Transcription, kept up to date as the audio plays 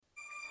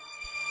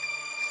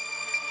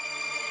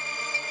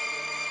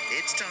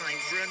It's time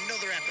for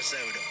another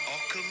episode of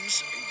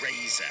Occam's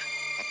Razor,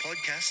 a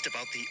podcast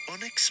about the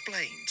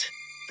unexplained.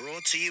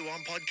 Brought to you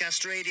on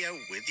Podcast Radio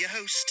with your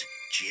host,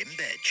 Jim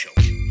Bedchuk.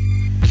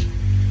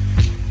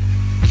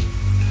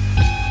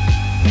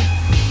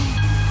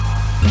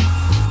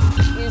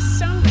 Is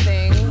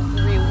something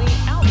really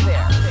out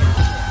there?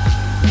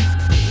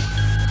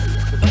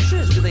 The question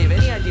is, do they have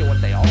any idea what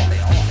they are?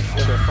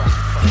 Where they're from?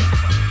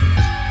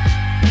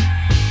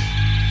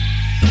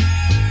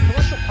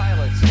 Commercial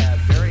pilots have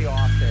very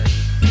often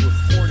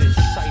reported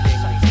sighting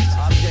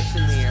objects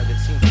in the air that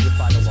seem to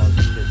defy the laws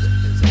of physics.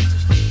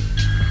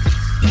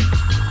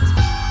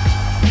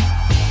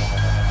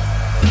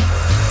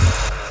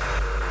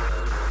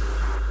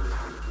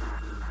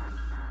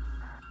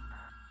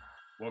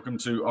 Welcome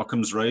to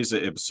Occam's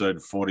Razor,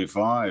 episode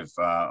 45.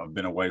 I've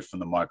been away from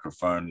the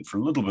microphone for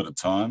a little bit of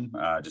time,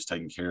 just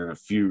taking care of a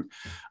few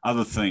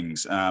other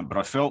things. But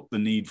I felt the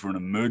need for an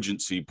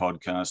emergency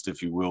podcast,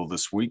 if you will,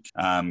 this week,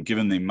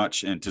 given the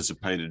much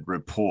anticipated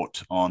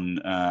report on,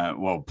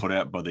 put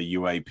out by the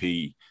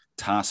UAP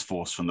task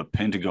force from the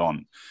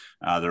Pentagon.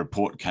 The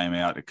report came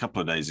out a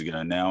couple of days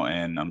ago now,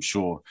 and I'm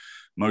sure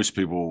most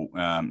people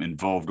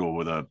involved or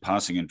with a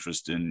passing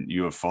interest in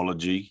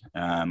ufology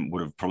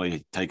would have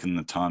probably taken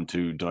the time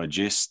to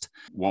digest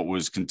what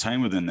was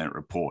contained within that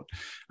report.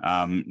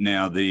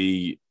 Now,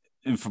 the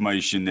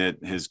information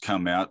that has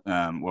come out,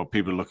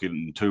 people look at it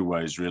in two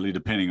ways, really.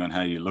 Depending on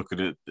how you look at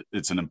it,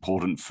 it's an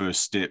important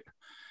first step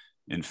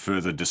in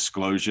further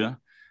disclosure.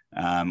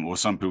 Or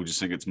some people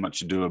just think it's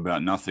much ado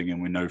about nothing, and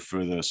we know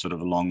further sort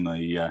of along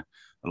the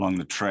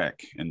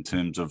track in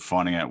terms of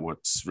finding out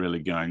what's really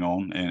going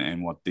on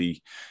and what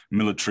the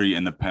military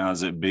and the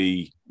powers that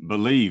be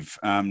believe.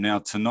 Now,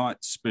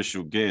 tonight's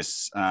special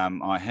guests,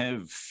 I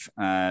have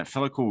a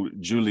fellow called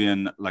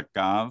Julien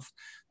Lagave,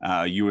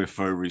 a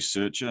UFO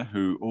researcher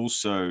who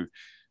also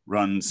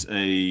runs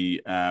a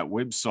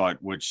website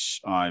which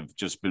I've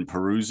just been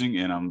perusing,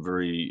 and I'm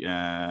very,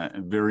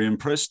 very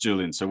impressed,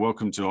 Julien. So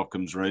welcome to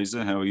Occam's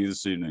Razor. How are you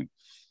this evening?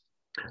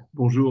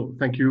 Bonjour.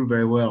 Thank you.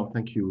 Very well.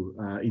 Thank you.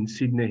 In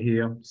Sydney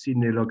here,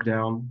 Sydney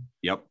lockdown.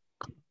 Yep.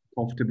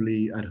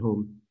 Comfortably at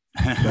home.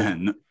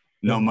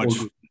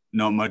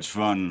 Not much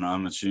fun,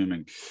 I'm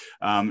assuming.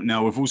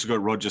 Now, we've also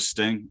got Roger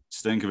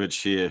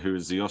Stankovic here, who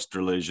is the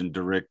Australasian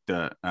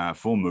director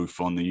for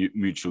MUFON, the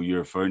Mutual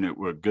UFO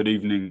Network. Good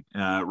evening.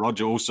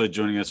 Roger, also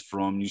joining us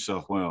from New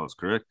South Wales,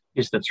 correct?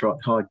 Yes, that's right.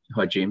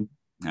 Hi Jim.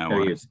 How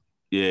are you?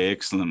 Yeah,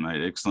 excellent,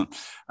 mate. Excellent.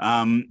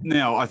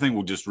 Now, I think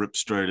we'll just rip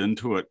straight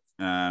into it.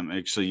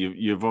 Actually,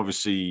 you've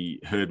obviously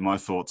heard my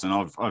thoughts, and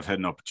I've had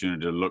an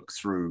opportunity to look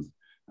through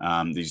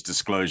these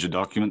disclosure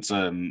documents.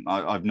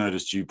 I've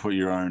noticed you put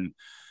your own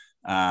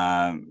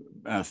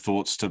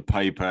thoughts to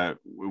paper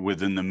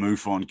within the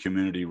MUFON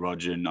community,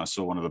 Roger, and I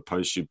saw one of the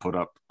posts you put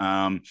up.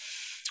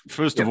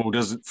 First of all,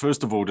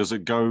 does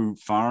it go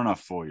far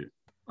enough for you?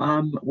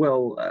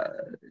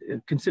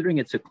 Considering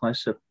it's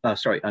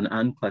an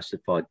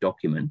unclassified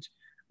document,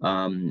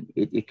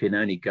 it can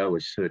only go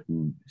a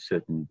certain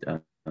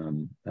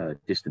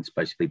distance,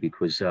 basically,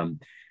 because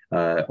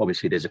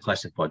obviously there's a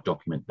classified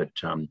document, but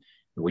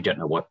we don't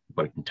know what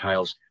it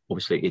entails.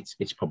 Obviously,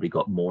 it's probably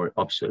got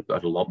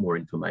a lot more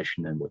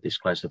information than what this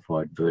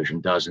classified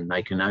version does, and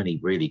they can only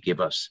really give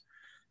us,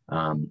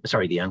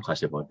 the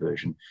unclassified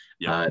version.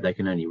 Yeah. They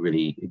can only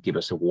really give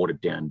us a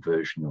watered down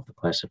version of the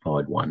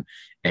classified one,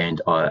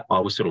 and I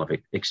was sort of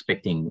like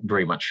expecting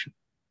very much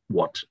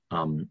what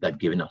they've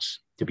given us,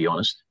 to be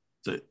honest.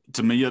 So,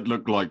 to me, it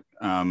looked like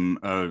a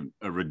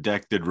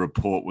redacted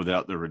report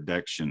without the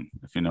redaction,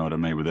 if you know what I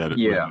mean, without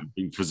it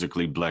being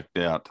physically blacked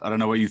out. I don't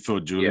know what you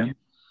thought, Julien. Yeah.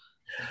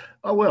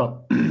 Oh,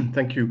 well,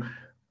 thank you.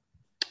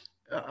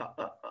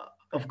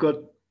 I've got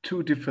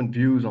two different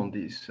views on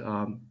this.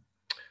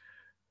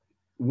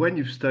 When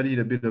you've studied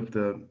a bit of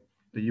the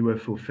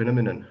UFO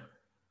phenomenon,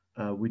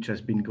 which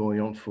has been going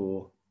on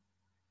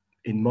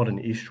in modern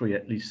history,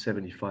 at least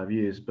 75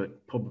 years,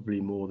 but probably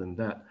more than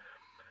that,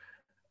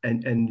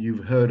 and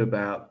you've heard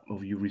about,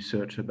 or you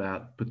research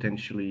about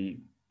potentially,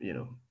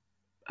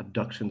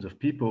 abductions of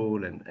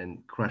people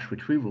and crash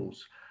retrievals,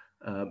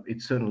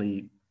 it's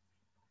certainly,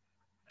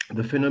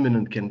 the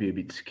phenomenon can be a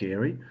bit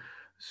scary.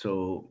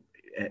 So,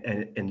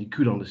 and you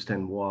could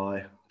understand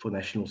why, for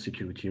national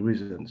security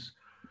reasons,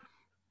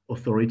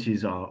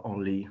 authorities are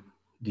only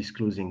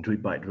disclosing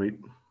drip by drip.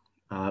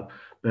 But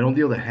on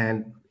the other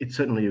hand, it's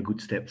certainly a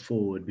good step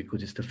forward,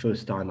 because it's the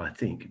first time, I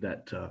think,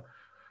 that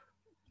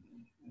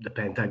the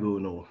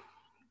Pentagon or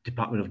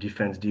Department of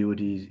Defense,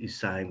 DOD, is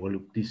saying, well,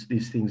 look,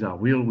 these things are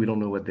real. We don't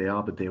know what they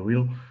are, but they're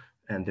real,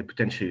 and they're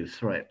potentially a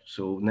threat.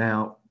 So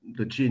now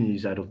the genie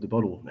is out of the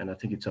bottle, and I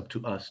think it's up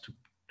to us to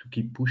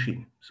keep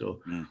pushing.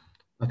 So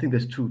I think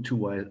there's two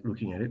ways of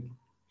looking at it.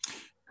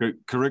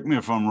 Correct me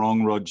if I'm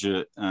wrong,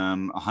 Roger.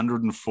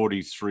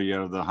 143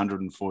 out of the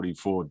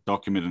 144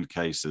 documented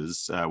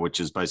cases, which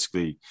is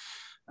basically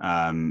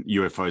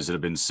UFOs that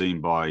have been seen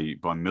by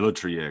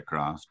military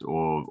aircraft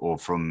or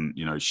from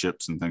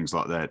ships and things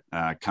like that,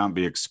 can't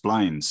be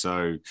explained.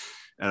 So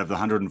out of the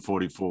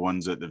 144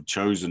 ones that they've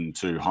chosen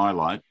to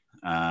highlight,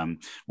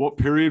 What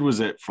period was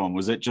that from?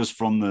 Was that just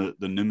from the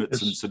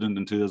Nimitz incident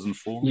in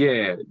 2004?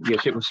 Yes,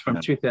 it was from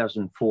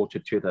 2004 to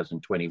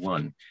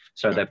 2021.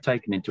 So they've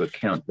taken into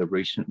account the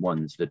recent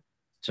ones that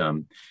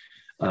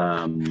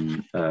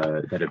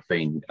that have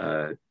been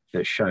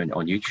shown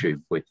on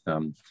YouTube with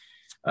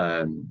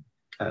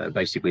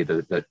basically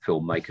the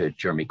filmmaker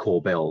Jeremy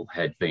Corbell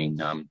had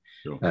been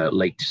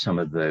leaked some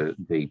of the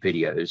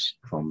videos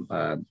from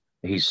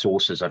his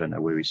sources. I don't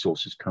know where his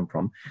sources come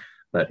from,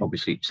 but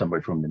obviously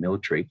somewhere from the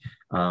military.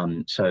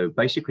 So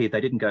basically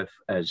they didn't go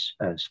as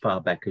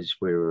far back as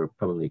we were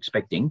probably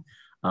expecting.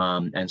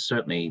 And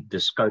certainly the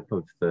scope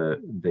of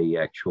the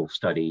actual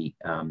study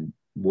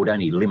would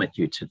only limit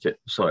you to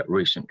sort of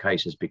recent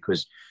cases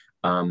because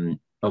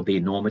of the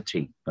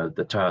enormity of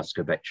the task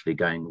of actually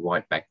going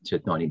right back to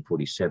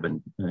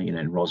 1947,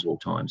 in Roswell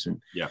times,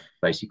 and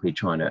basically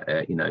trying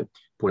to,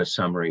 put a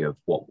summary of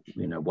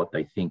what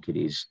they think it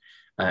is.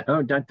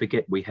 Don't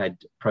forget, we had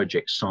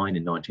Project Sign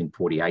in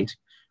 1948.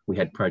 We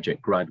had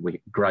Project Grudge.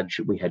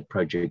 We had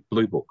Project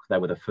Blue Book. They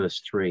were the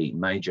first three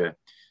major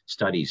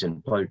studies,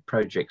 and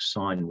Project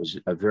Sign was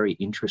a very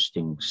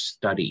interesting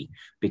study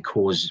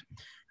because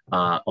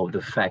of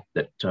the fact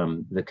that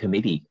the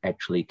committee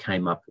actually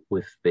came up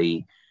with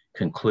the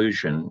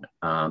conclusion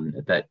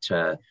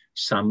that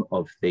some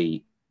of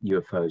the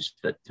UFOs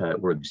that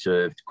were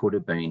observed could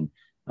have been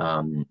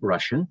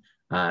Russian,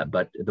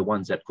 but the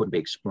ones that couldn't be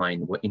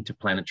explained were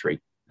interplanetary.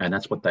 And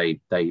that's what they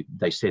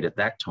said at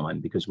that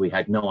time, because we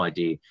had no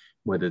idea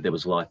whether there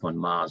was life on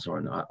Mars or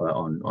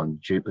on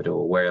Jupiter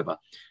or wherever.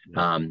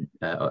 But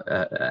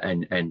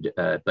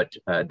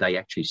they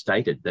actually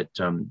stated that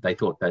they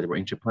thought they were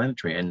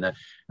interplanetary, and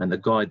the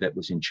guy that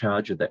was in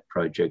charge of that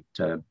project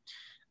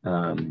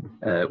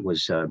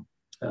was I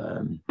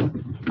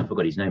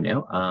forgot his name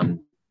now.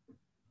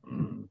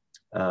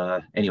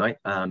 Anyway.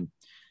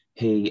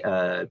 He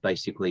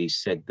basically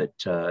said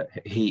that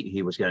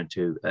he was going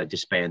to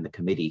disband the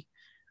committee,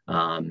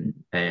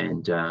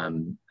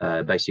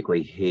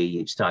 basically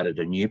he started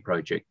a new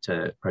project,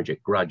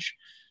 Project Grudge,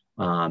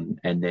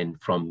 and then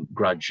from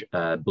Grudge,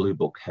 Blue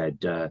Book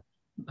had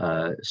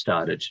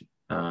started.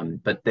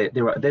 But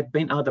there've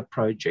been other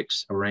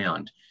projects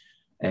around,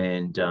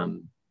 and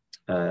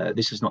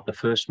this is not the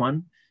first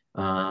one.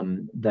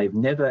 They've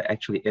never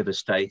actually ever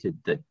stated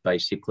that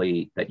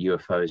basically that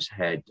UFOs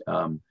had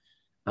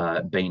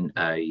been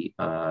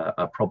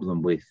a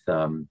problem with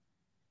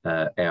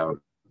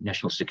our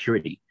national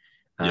security,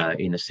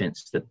 in the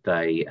sense that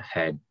they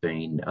had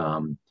been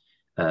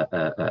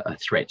a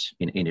threat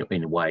in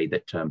a way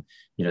that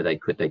they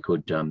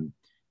could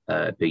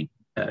be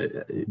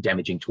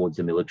damaging towards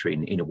the military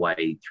in a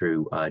way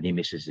through near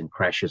misses and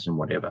crashes and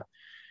whatever.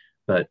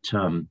 But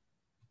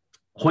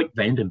Hoyt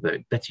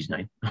Vandenberg, that's his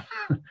name.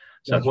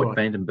 So Hoyt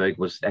Vandenberg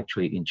was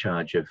actually in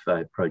charge of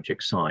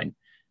Project Sign,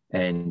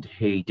 and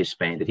he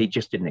disbanded. He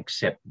just didn't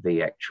accept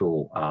the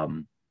actual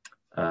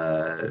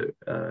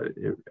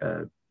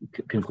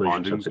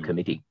conclusions of the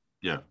committee.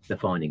 The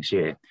findings.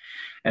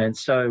 And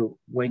so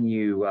when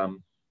you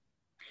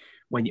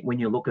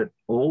look at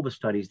all the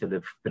studies that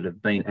have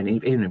been, and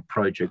even in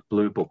Project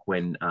Blue Book,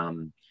 when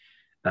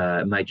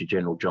Major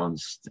General John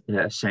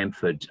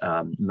Samford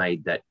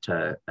made that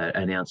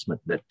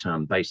announcement that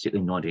basically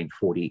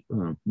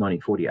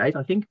 1948,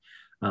 I think,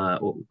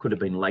 or could have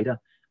been later,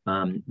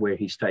 where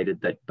he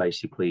stated that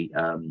basically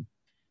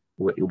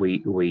we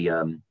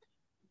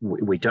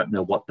don't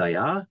know what they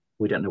are.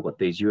 We don't know what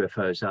these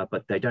UFOs are,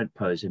 but they don't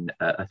pose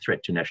a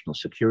threat to national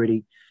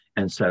security.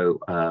 And so,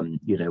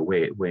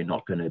 we're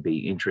not going to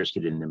be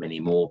interested in them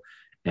anymore.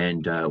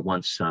 And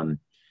once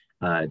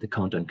the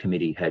Condon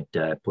Committee had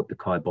put the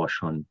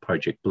kibosh on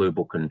Project Blue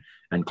Book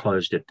and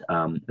closed it,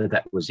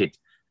 that was it,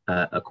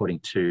 according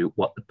to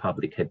what the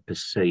public had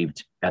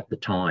perceived at the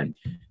time.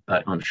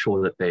 But I'm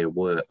sure that there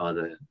were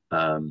other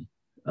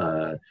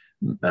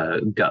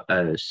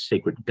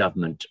secret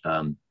government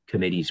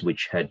committees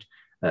which had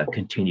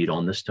continued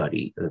on the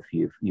study of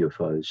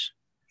UFOs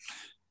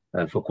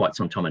for quite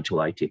some time until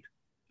ATIP.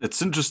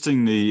 It's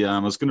interesting. I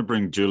was going to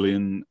bring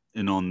Julian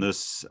in on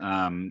this,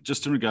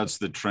 just in regards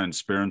to the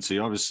transparency,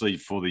 obviously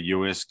for the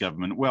US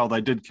government. Well, they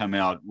did come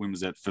out, when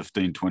was that,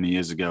 15, 20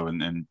 years ago?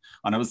 And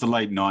I know it was the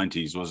late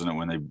 90s, wasn't it,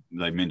 when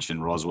they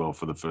mentioned Roswell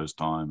for the first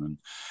time and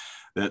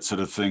that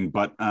sort of thing.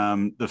 But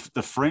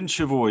the French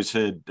have always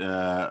had,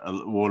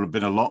 have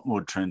been a lot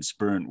more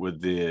transparent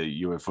with their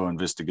UFO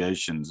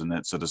investigations and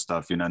that sort of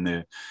stuff, and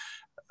there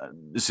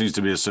seems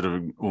to be a sort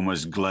of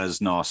almost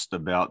glasnost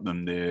about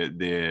them.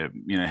 They're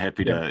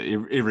happy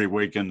to, every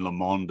week in Le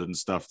Monde and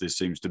stuff, there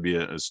seems to be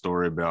a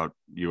story about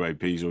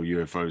UAPs or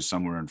UFOs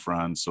somewhere in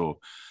France or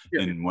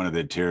in one of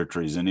their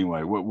territories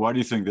anyway. Why do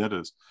you think that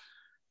is?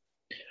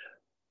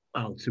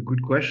 Oh, it's a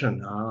good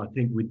question. I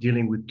think we're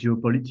dealing with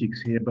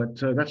geopolitics here, but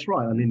that's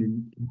right. I mean,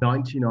 in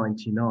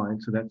 1999,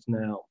 so that's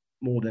now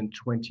more than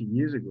 20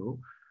 years ago,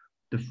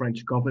 the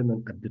French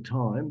government at the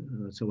time,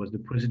 so was the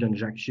President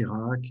Jacques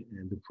Chirac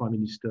and the Prime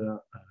Minister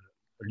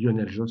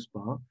Lionel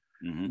Jospin,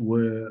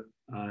 were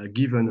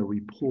given a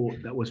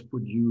report that was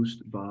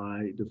produced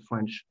by the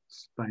French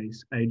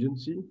Space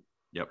Agency,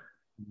 Yep.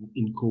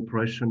 in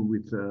cooperation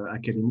with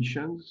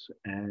academicians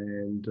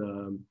and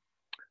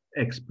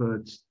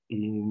experts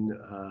in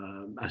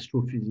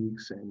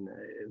astrophysics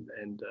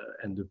and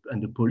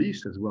the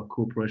police as well,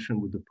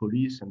 cooperation with the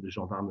police and the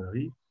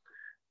gendarmerie.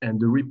 And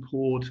the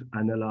report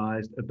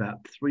analyzed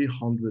about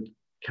 300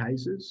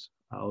 cases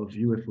of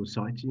UFO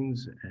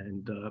sightings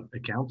and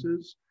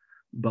encounters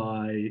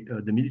by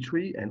the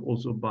military and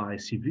also by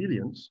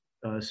civilians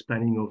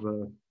spanning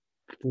over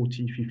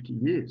 40, 50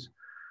 years.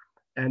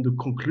 And the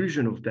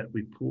conclusion of that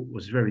report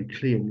was very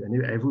clear,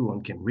 and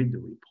everyone can read the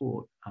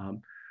report.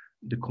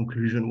 The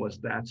conclusion was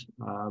that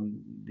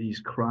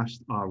these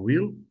crafts are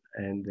real,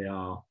 and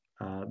they're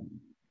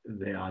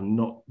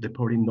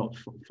probably not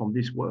from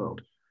this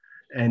world.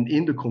 And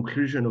in the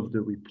conclusion of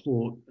the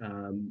report,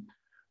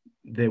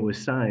 they were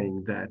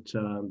saying that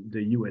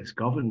the US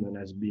government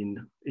has been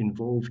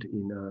involved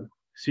in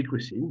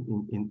secrecy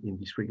in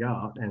this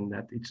regard, and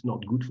that it's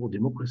not good for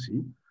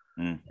democracy,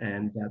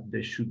 and that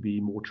they should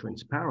be more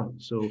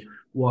transparent. So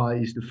why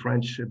is the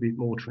French a bit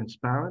more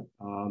transparent?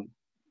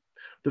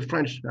 The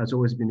French has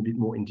always been a bit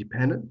more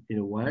independent in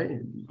a way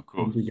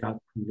in regard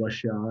to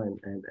Russia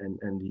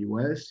and the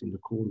US in the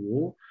Cold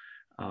War.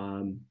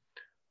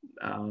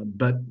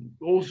 But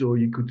also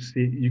you could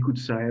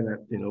say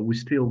that we're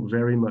still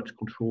very much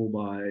controlled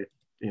by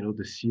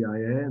the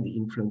CIA and the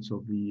influence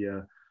of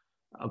the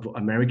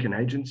American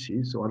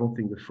agencies. So I don't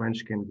think the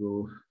French can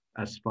go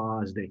as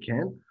far as they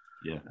can.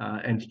 Yeah.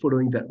 And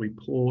following that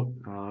report,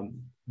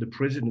 the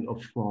president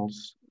of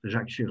France,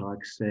 Jacques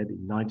Chirac, said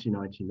in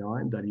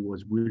 1999 that he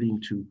was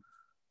willing to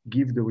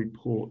give the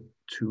report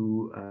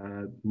to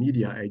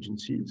media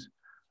agencies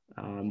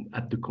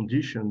at the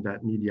condition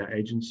that media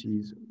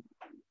agencies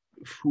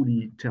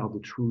fully tell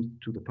the truth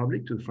to the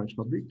public, to the French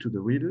public, to the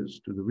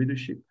readers, to the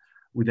readership,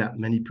 without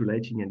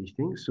manipulating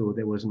anything. So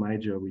there was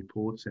major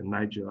reports and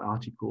major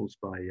articles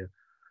by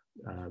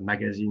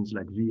magazines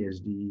like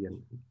VSD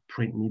and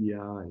print media,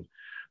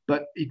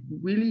 but it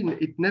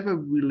never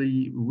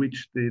really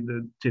reached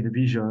the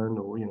television,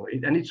 or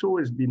and it's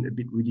always been a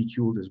bit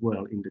ridiculed as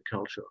well in the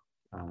culture,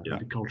 in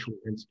the cultural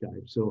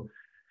landscape. So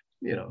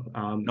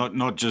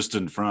not just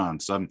in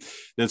France.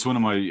 That's one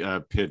of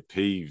my pet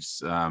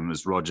peeves,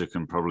 as Roger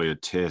can probably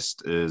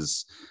attest,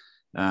 is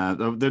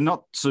they're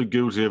not so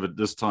guilty of it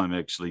this time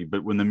actually,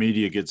 but when the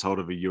media gets hold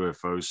of a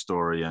UFO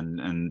story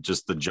and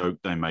just the joke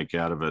they make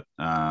out of it,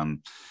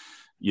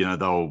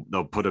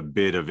 they'll put a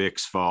bit of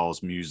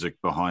X-Files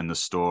music behind the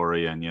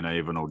story, and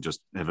even will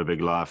just have a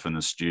big laugh in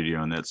the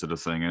studio and that sort of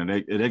thing. And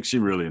it actually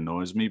really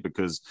annoys me,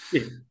 because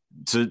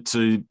to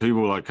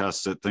people like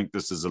us that think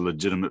this is a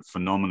legitimate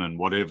phenomenon,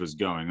 whatever's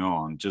going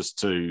on, just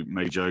to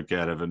make a joke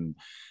out of it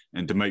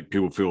and to make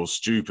people feel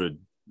stupid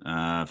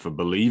for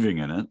believing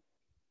in it,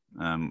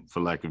 for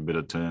lack of a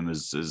better term,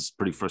 is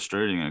pretty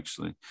frustrating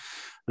actually.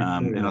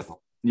 And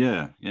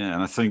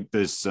I think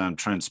there's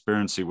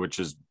transparency which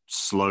is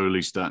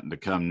slowly starting to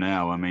come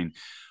now. I mean,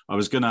 I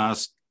was going to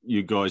ask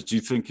you guys, do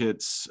you think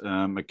it's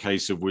a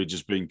case of we're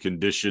just being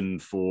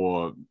conditioned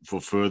for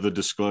further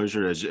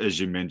disclosure? As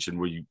you mentioned,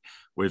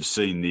 we've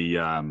seen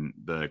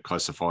the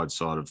classified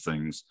side of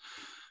things,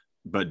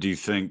 but do you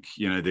think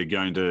they're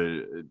going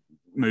to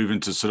move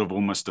into sort of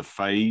almost a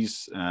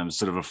phase,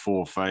 sort of a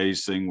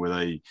 4-phase thing where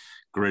they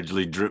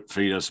gradually drip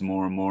feed us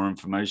more and more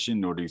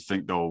information, or do you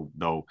think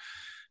they'll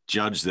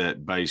judge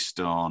that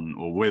based on,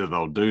 or whether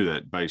they'll do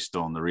that based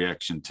on the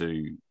reaction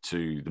to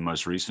the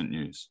most recent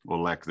news or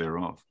lack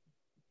thereof?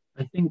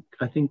 I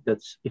think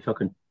that's, if I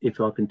can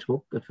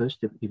talk first,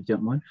 if you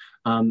don't mind.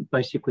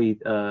 Basically,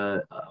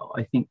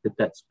 I think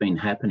that's been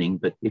happening.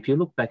 But if you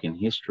look back in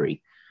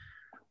history,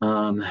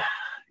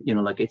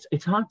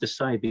 it's hard to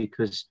say,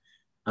 because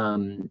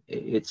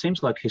it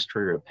seems like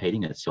history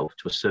repeating itself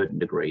to a certain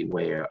degree,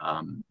 where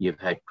you've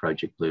had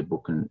Project Blue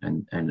Book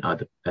and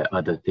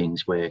other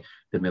things where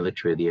the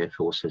military, the Air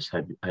Force has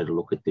had a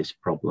look at this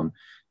problem,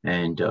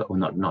 and or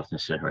not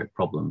necessarily a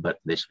problem, but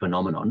this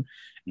phenomenon,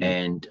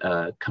 and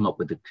come up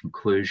with a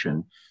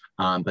conclusion.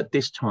 But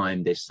this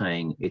time they're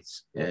saying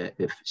it's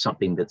if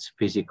something that's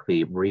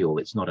physically real.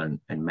 It's not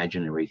an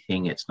imaginary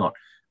thing. It's not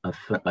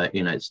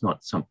it's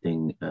not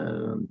something.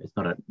 It's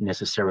not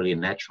necessarily a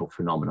natural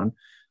phenomenon,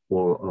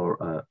 or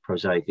a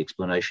prosaic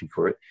explanation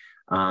for it.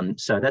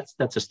 So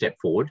that's a step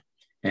forward,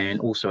 and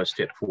also a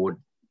step forward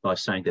by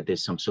saying that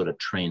there's some sort of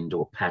trend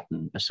or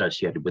pattern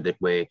associated with it,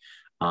 where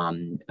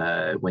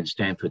when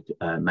Stanford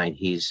made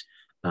his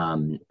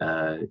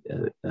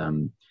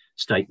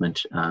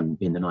statement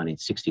in the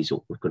 1960s,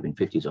 or it could have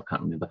been 50s, I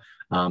can't remember,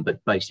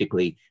 but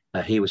basically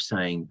he was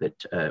saying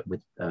that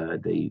with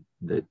the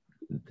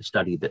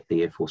study that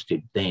the Air Force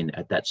did then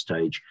at that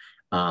stage,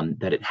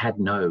 that it had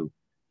no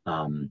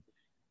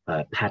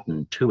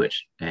pattern to it,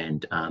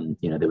 and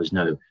there was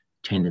no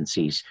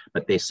tendencies.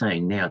 But they're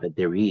saying now that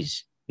there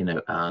is,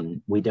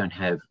 we don't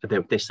have.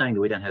 They're saying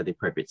that we don't have the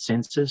appropriate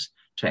sensors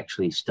to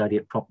actually study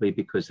it properly,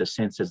 because the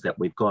sensors that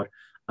we've got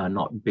are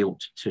not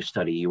built to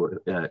study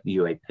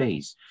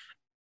UAPs.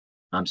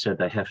 So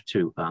they have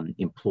to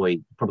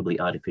employ probably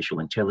artificial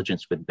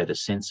intelligence with better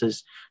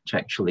sensors to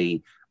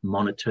actually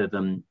monitor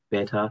them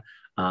better.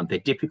 They're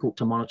difficult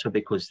to monitor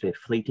because they're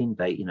fleeting.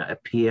 They,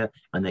 appear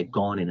and they're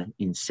gone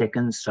in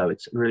seconds. So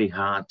it's really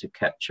hard to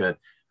capture,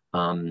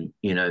 some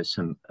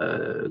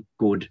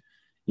good,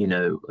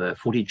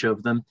 footage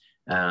of them.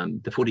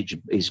 The footage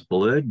is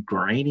blurred,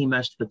 grainy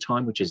most of the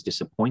time, which is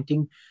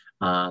disappointing.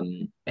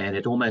 And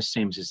it almost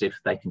seems as if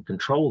they can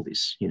control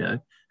this,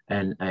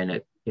 and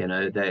it,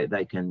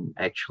 they can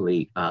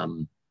actually,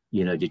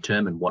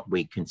 determine what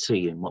we can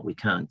see and what we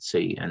can't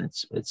see. And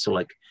it's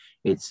like,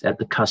 it's at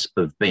the cusp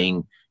of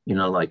being,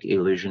 like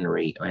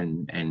illusionary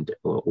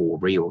or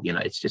real,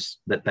 it's just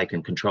that they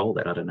can control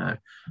that. I don't know.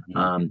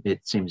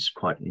 It seems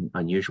quite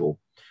unusual.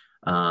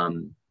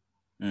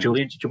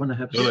 Julian, did you want to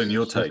have Julian,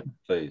 your take,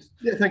 please?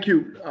 Yeah, thank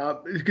you.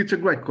 It's a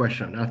great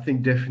question. I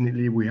think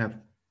definitely we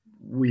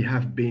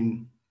have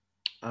been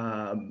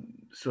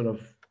sort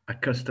of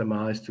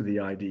accustomed to the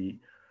idea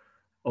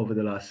over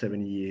the last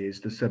 70 years.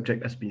 The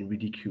subject has been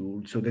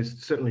ridiculed. So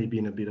there's certainly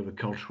been a bit of a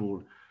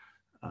cultural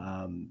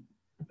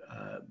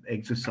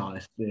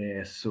exercise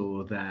there,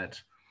 so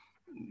that,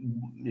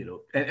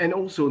 and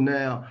also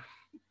now,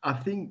 I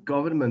think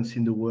governments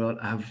in the world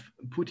have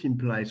put in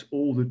place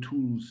all the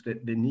tools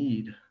that they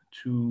need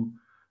to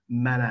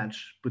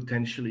manage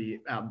potentially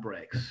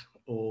outbreaks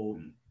or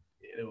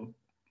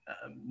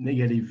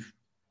negative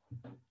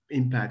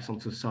impacts on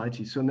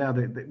society. So now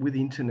with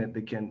the internet,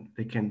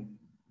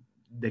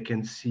 they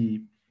can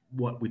see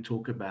what we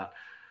talk about.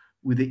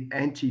 With the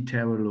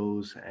anti-terror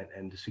laws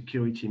and the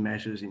security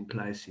measures in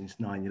place since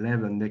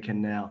 9/11, they can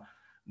now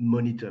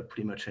monitor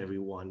pretty much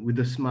everyone. With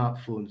the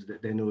smartphones,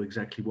 that they know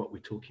exactly what we're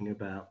talking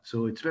about.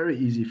 So it's very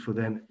easy for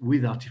them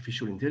with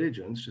artificial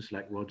intelligence, just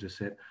like Roger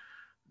said,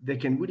 they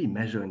can really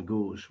measure and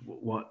gauge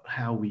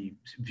how we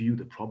view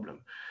the problem.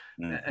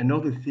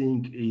 Another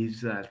thing is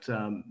that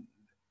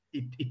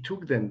it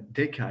took them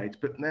decades,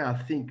 but now I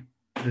think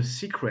the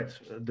secret,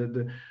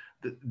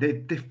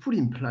 they've put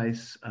in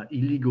place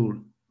illegal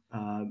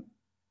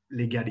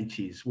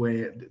legalities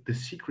where the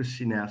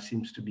secrecy now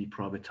seems to be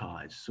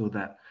privatized, so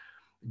that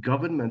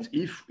governments,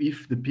 if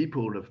the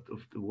people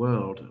of the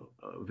world,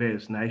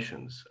 various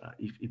nations,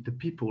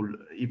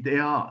 if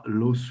there are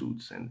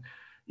lawsuits and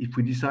if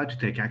we decide to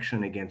take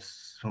action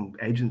against some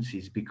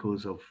agencies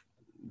because of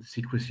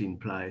secrecy in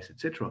place,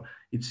 etc.,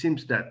 it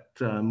seems that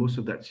most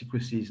of that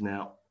secrecy is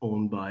now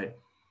owned by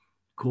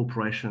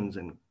corporations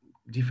and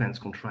defense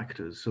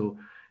contractors. So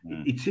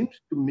it seems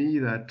to me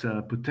that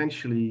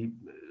potentially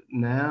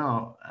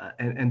now,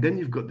 and then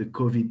you've got the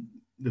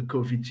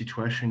COVID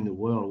situation in the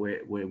world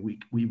where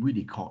we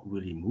really can't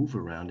really move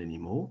around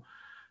anymore.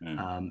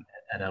 And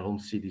I don't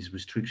see these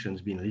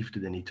restrictions being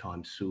lifted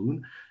anytime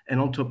soon. And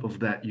on top of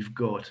that, you've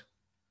got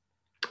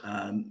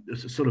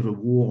sort of a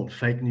war on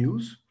fake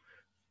news,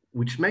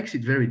 which makes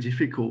it very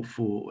difficult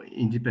for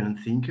independent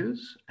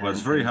thinkers. Well,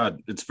 it's very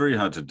hard. It's very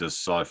hard to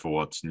decipher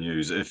what's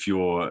news.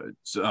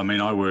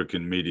 I work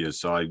in media,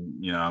 so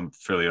I'm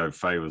fairly au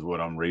fait with what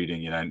I'm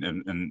reading,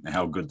 and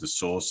how good the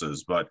source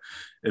is. But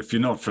if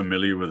you're not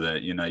familiar with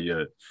it,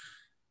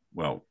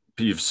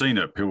 you've seen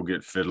it. People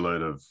get fed a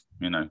load of,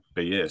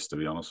 BS, to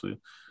be honest with you.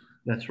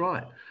 That's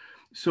right.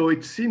 So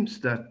it seems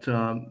that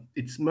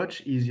it's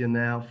much easier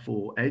now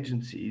for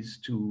agencies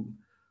to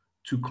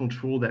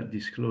control that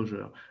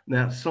disclosure.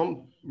 Now,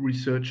 some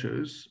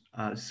researchers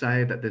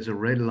say that there's a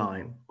red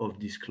line of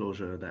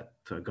disclosure that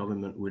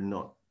government will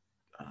not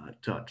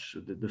touch,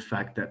 the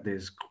fact that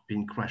there's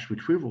been crash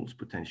retrievals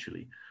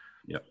potentially.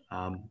 Yeah.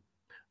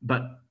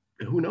 But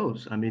who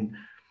knows? I mean,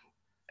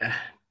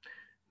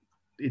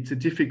 it's a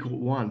difficult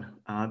one,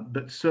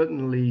 but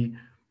certainly,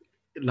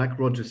 like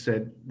Roger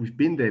said, we've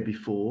been there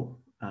before,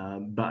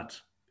 but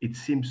it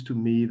seems to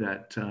me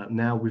that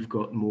now we've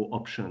got more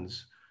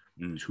options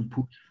to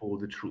push for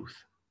the truth.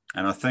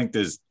 And I think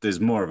there's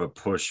more of a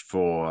push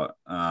for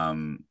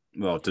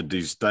to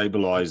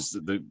destabilize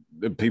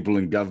the people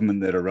in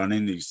government that are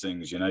running these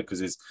things, because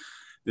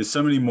there's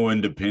so many more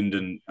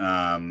independent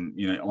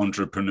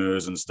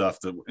entrepreneurs and stuff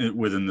that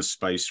within the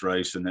space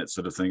race and that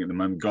sort of thing at the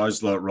moment.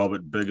 Guys like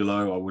Robert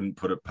Bigelow, I wouldn't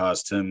put it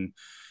past him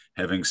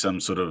having some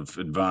sort of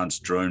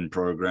advanced drone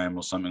program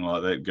or something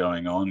like that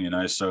going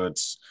on, so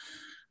it's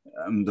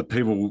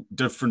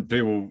different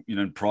people,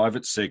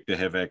 private sector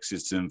have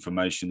access to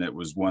information that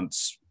was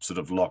once sort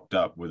of locked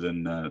up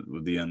within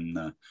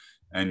the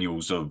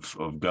annuals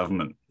of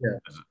government,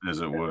 as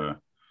it were.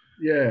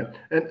 Yeah,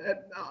 and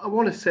I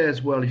want to say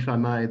as well, if I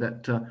may,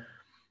 that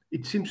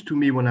it seems to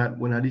me when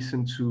I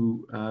listen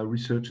to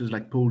researchers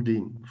like Paul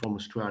Dean from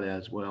Australia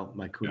as well,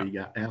 my colleague,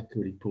 our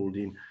colleague Paul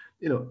Dean,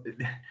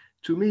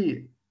 to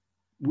me,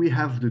 we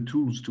have the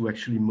tools to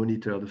actually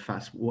monitor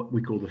what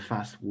we call the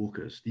fast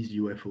walkers, these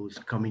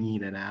UFOs coming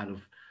in and out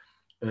of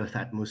Earth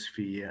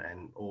atmosphere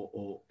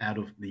or out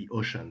of the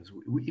oceans.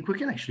 We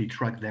can actually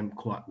track them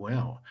quite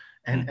well.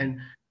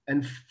 And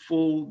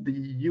for the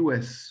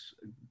US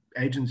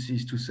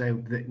agencies to say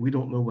that we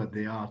don't know what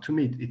they are, to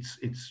me,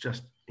 it's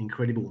just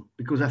incredible,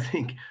 because I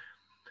think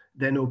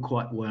they know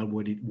quite well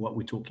what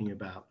we're talking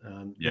about.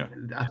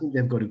 I think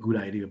they've got a good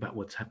idea about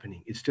what's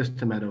happening. It's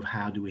just a matter of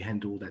how do we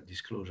handle that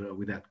disclosure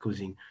without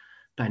causing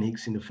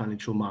panics in the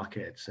financial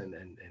markets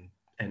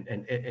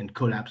and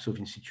collapse of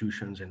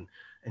institutions and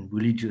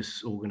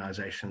religious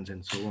organizations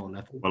and so on.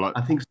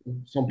 I think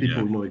some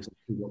people know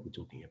exactly what we're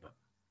talking about.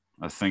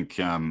 I think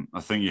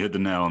you hit the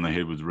nail on the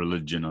head with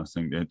religion. I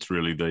think that's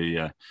really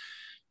the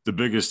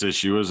biggest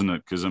issue, isn't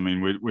it? Because I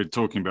mean, we're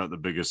talking about the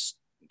biggest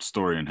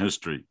story in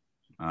history,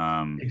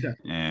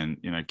 exactly.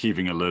 And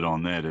keeping a lid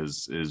on that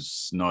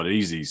is not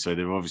easy. So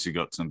they've obviously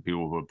got some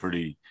people who are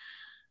pretty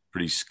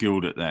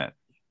skilled at that.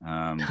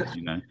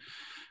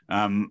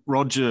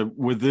 Roger,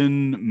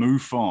 within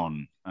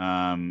MUFON,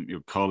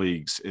 your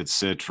colleagues,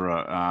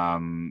 etc.,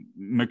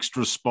 mixed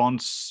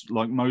response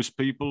like most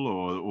people,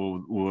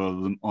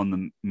 or on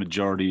the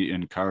majority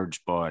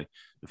encouraged by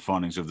the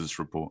findings of this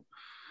report?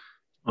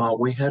 I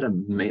had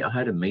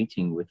a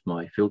meeting with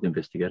my field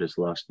investigators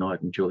last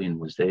night, and Julian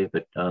was there.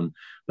 But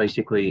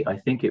basically, I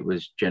think it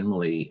was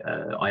generally.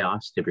 I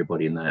asked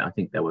everybody, and I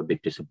think they were a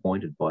bit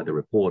disappointed by the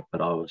report. But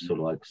I was sort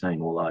of like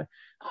saying, "Well,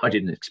 I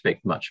didn't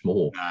expect much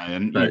more."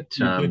 But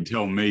you did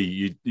tell me.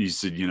 You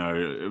said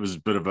it was a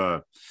bit of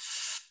a.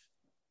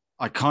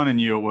 I kind of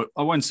knew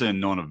I won't say a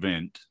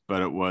non-event,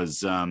 but it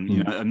was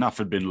enough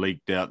had been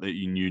leaked out that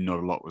you knew not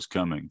a lot was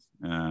coming.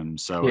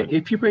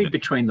 If you read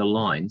between the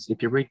lines,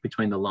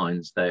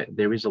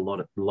 there is a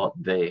lot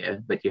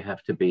there, but you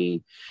have to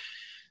be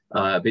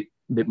a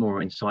bit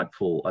more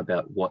insightful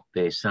about what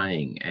they're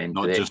saying, and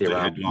not just there a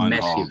are headline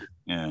massive.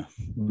 Yeah.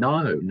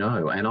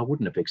 No, and I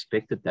wouldn't have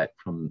expected that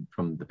from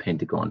the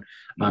Pentagon.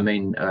 Mm. I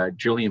mean,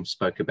 Julian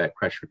spoke about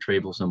crash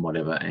retrievals and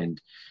whatever, and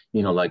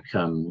we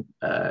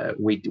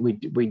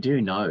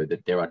do know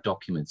that there are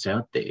documents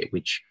out there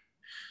which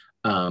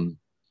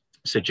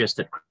suggest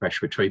that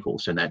crash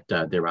retrievals and that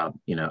there are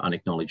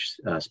unacknowledged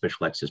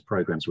special access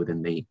programs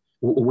within the.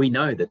 We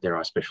know that there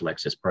are special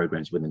access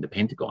programs within the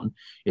Pentagon.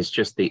 It's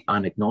just the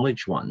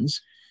unacknowledged ones,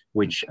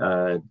 which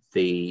not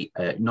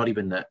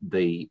even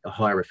the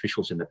higher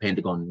officials in the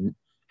Pentagon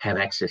have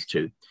access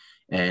to,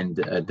 and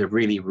the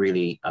really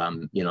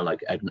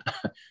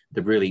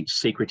the really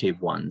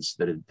secretive ones,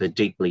 that are the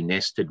deeply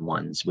nested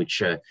ones,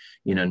 which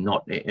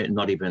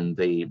not even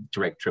the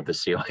director of the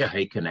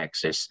CIA can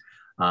access.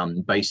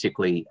 These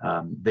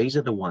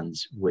are the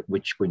ones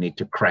which we need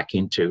to crack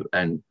into,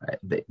 and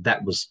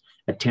that was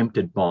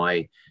attempted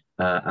by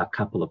a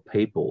couple of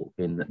people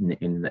in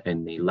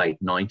the late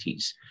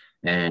 90s,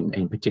 and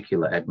in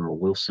particular Admiral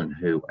Wilson,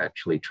 who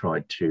actually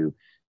tried to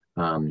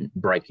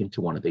break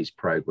into one of these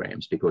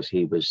programs because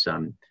he was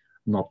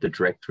not the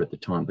director at the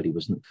time, but he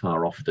wasn't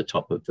far off the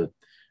top of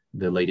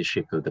the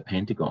leadership of the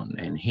Pentagon,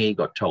 and he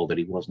got told that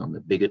he wasn't on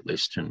the bigot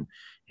list and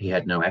he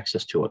had no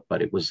access to it,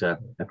 but it was a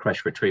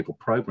crash retrieval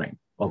program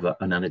of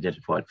an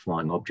unidentified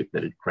flying object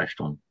that had crashed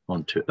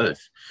onto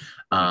Earth.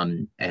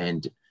 There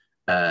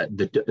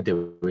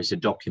was a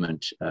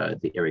document,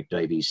 the Eric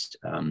Davies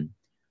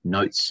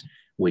notes,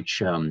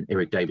 which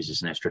Eric Davies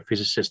is an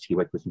astrophysicist. He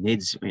worked with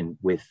NIDS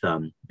with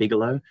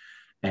Bigelow,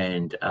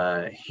 and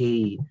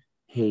he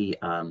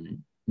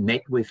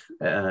met with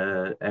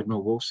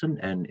Admiral Wilson,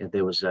 and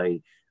there was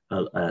a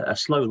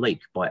slow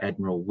leak by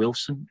Admiral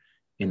Wilson,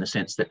 in the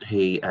sense that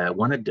he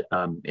wanted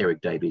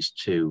Eric Davies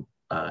to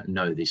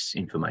know this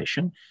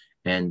information,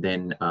 and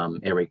then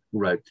Eric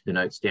wrote the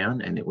notes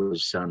down, and it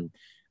was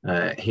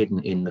hidden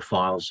in the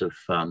files of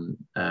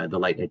the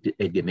late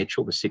Edgar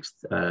Mitchell, the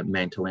sixth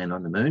man to land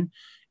on the moon,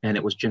 and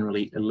it was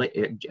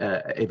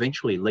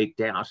eventually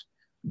leaked out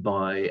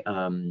by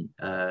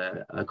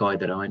a guy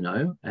that I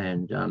know,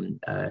 and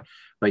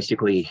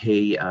basically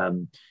he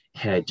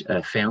had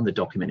found the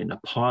document in a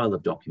pile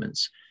of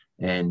documents,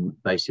 and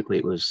basically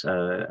it was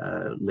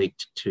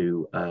leaked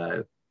to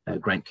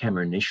Grant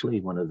Cameron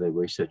initially, one of the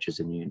researchers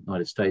in the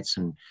United States,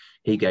 and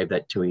he gave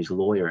that to his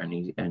lawyer,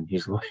 and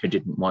his lawyer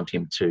didn't want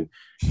him to,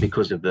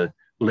 because of the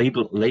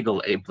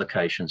legal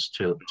implications,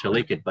 to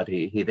leak it, but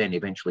he then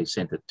eventually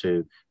sent it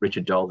to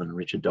Richard Dolan, and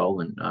Richard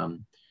Dolan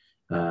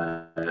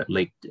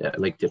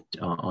leaked it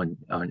on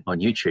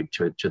YouTube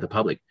to the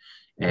public.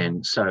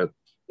 And so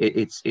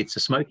it's a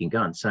smoking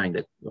gun, saying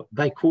that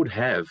they could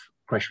have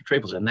crash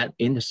retrievals, and that,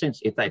 in a sense,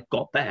 if they've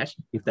got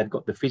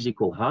the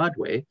physical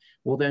hardware,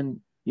 well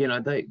then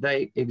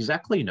they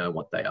exactly know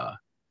what they are.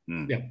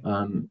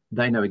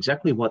 They know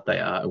exactly what they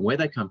are and where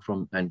they come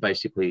from, and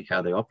basically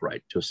how they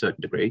operate to a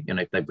certain degree. They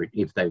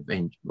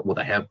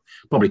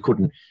probably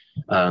couldn't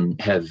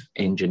have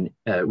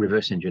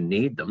reverse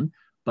engineered them,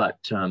 but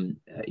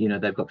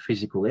they've got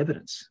physical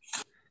evidence.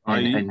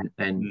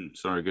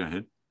 Sorry, go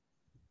ahead.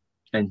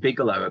 And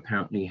Bigelow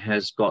apparently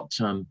has got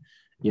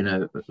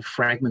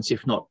fragments,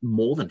 if not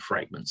more than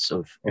fragments,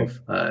 of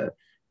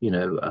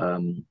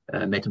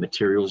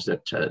metamaterials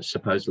that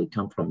supposedly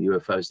come from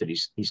UFOs that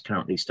he's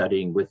currently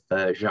studying with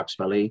Jacques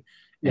Vallée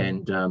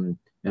and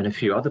a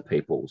few other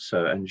people.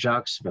 And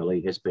Jacques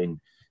Vallée has been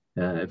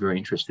very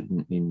interested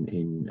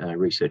in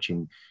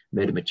researching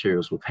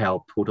metamaterials with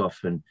Hal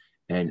Puthoff and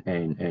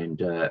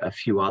a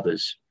few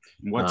others.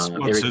 What's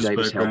Eric his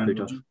Davis, background?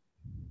 Hal Puthoff.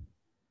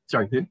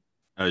 Sorry, who?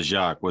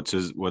 Jacques. What's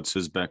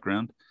his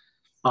background?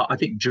 I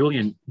think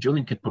Julian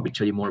could probably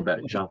tell you more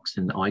about Jacques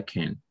than I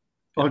can.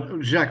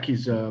 Oh, Jacques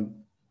is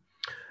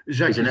He's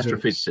an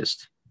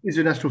astrophysicist. He's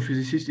an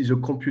astrophysicist. He's a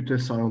computer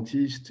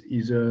scientist.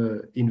 He's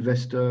an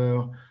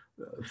investor,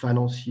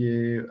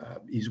 financier.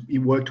 He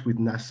worked with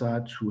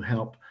NASA to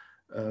help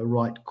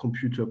write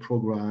computer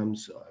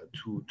programs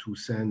to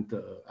send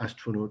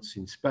astronauts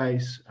in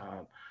space.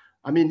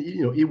 I mean,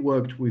 he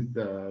worked with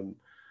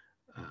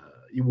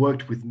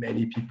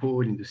many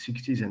people in the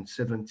 60s and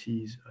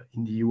 70s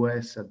in the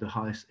US at the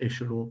highest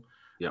echelon.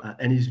 Yeah.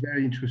 And he's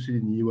very interested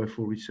in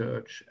UFO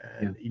research.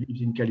 And he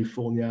lives in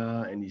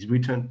California, and he's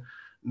written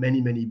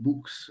many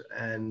books.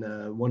 And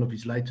one of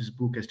his latest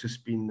books has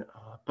just been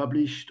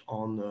published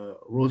on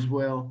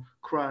Roswell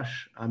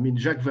crash. I mean,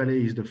 Jacques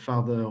Vallée is the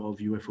father of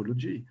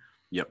ufology.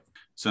 Yep.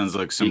 Sounds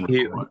like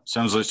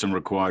some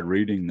required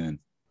reading then.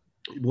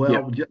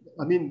 Well, yeah,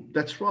 I mean,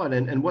 that's right.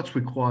 And what's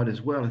required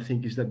as well, I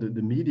think, is that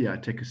the media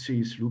take a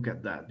serious look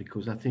at that,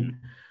 because I think,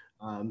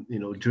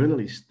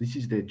 journalists, this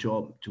is their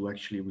job to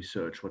actually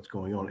research what's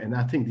going on. And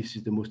I think this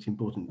is the most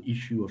important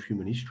issue of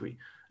human history.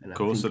 And of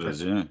course it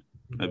is, yeah.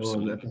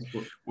 Absolutely.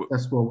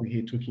 That's what we're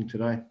here talking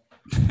today.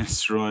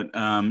 That's right.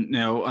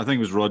 Now, I think it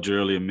was Roger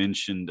earlier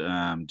mentioned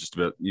just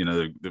about,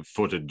 the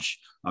footage.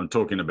 I'm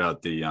talking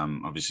about the,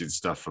 obviously, the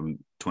stuff from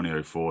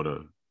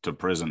 2004 to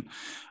present.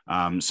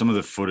 Some of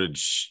the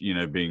footage,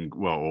 being,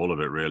 well, all of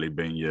it really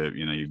being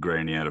your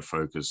grainy, out of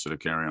focus sort of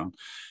carry on.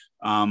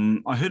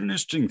 I heard an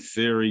interesting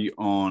theory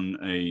on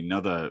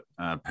another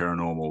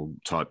paranormal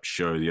type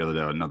show the other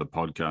day, another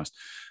podcast.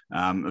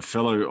 A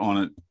fellow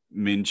on it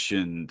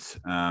mentioned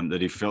that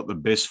he felt the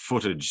best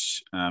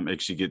footage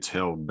actually gets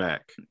held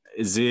back.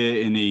 Is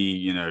there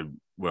any,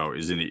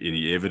 is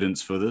any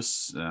evidence for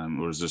this?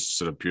 Or is this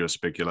sort of pure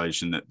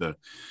speculation that the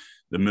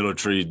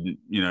military,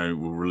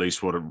 will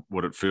release what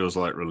it feels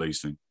like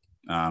releasing?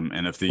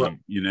 And if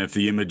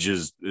the image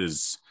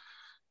is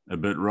a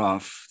bit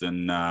rough,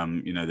 then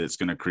that's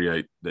going to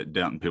create that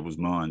doubt in people's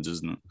minds,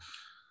 isn't it?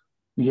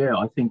 Yeah,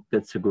 I think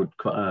that's a good,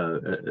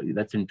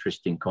 that's an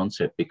interesting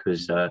concept,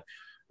 because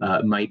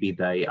maybe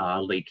they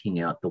are leaking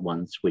out the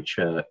ones which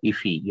are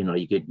iffy.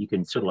 You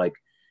can sort of like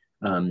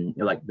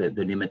the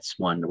Nimitz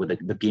one with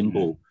the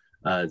gimbal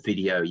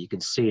video. You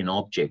can see an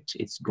object;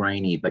 it's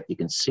grainy, but you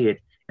can see it,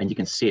 and you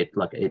can see it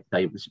like it.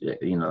 They,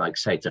 like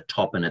say it's a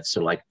top, and it's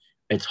sort of like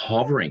it's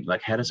hovering.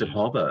 Like, how does it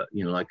hover?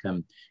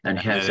 And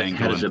how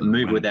does it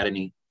move without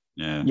any?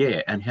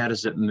 Yeah, and how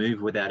does it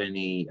move without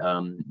any,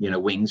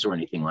 wings or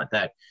anything like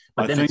that?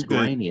 But then it's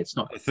grainy. It's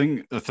not. I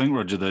think,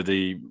 Roger, that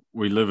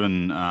we live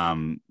in,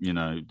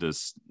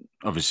 this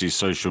obviously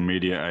social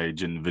media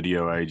age and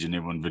video age, and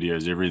everyone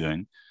videos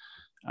everything.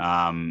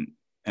 And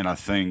I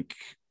think,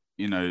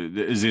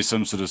 is there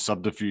some sort of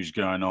subterfuge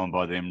going on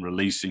by them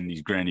releasing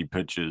these grainy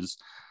pictures?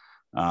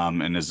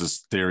 And as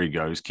this theory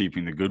goes,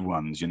 keeping the good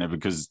ones,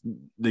 because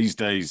these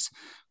days,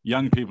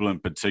 young people in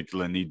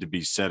particular need to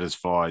be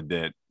satisfied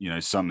that,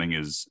 something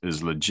is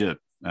legit,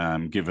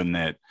 given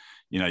that,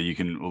 you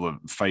can, all the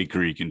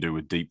fakery you can do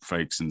with deep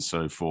fakes and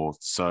so forth.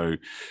 So,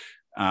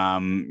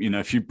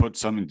 if you put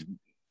something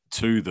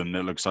to them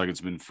that looks like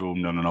it's been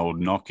filmed on an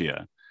old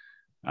Nokia,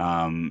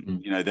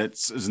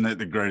 isn't that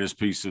the greatest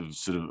piece of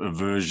sort of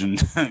aversion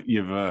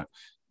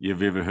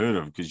you've ever heard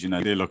of? Because,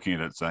 they're looking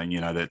at it saying,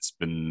 that's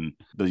been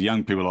the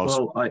young people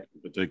in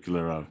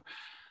particular.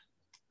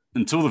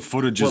 Until the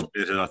footage is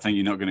better, I think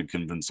you're not going to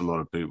convince a lot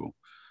of people.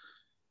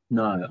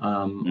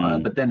 No,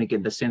 but then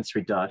again, the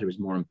sensory data is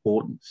more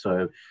important.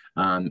 So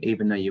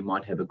even though you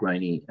might have a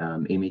grainy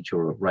image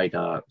or a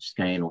radar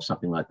scan or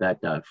something like that,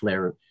 a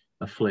flare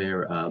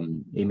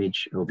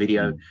image or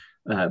video,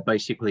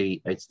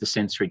 basically it's the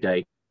sensory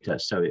data.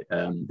 So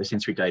the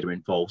sensory data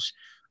involves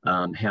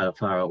how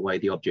far away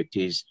the object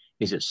is.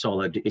 Is it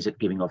solid? Is it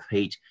giving off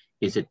heat?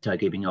 Is it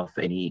giving off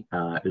any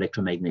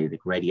electromagnetic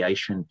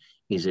radiation?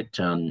 Is it,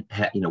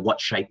 what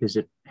shape is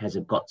it? Has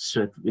it got,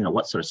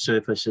 what sort of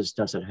surfaces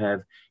does it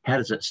have? How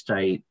does it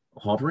stay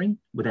hovering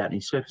without any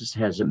surfaces?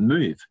 How does it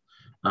move?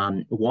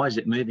 Why is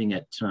it moving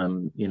at,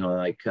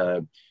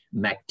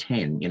 Mach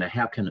 10?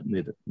 How can it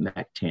move at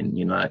Mach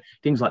 10?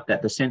 Things like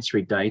that. The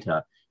sensory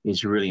data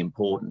is really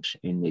important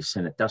in this,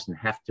 and it doesn't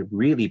have to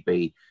really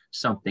be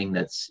something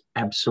that's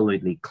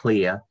absolutely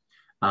clear.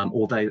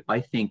 Although I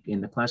think in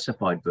the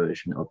classified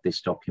version of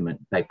this document,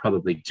 they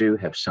probably do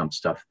have some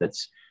stuff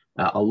that's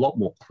a lot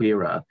more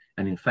clearer.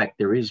 And in fact,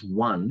 there is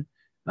one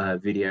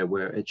video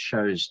where it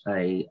shows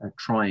a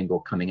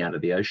triangle coming out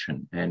of the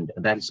ocean, and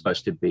that is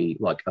supposed to be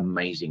like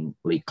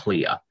amazingly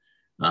clear.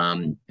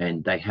 And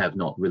they have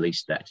not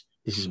released that.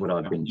 This is what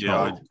I've been told.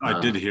 Yeah,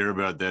 I did hear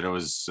about that. It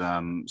was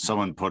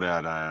someone put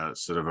out a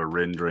sort of a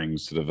rendering,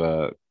 sort of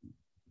a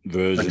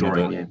version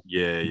of it.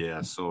 Yeah,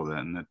 I saw that.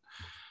 And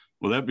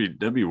well,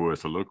 that'd be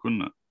worth a look,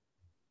 wouldn't it?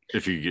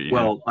 If you get,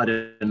 I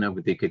don't know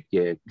whether they could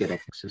get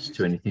access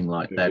to anything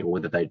like that, or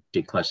whether they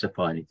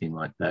declassify anything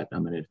like that. I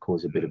mean, it'd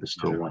cause a bit of a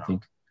stir, I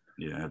think.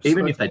 Yeah, absolutely.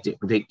 Even if they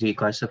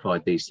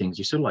declassified these things,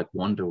 you sort of like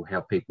wonder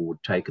how people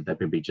would take it. They'd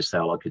probably just say,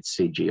 like, it's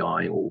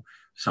CGI or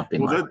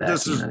something like that.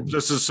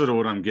 This is sort of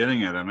what I'm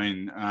getting at. I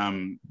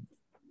mean,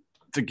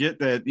 to get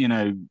that,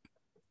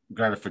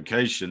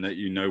 gratification that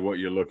you know what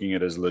you're looking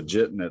at is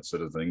legit and that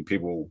sort of thing.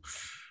 People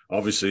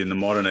obviously in the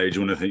modern age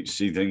want to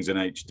see things in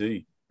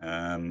HD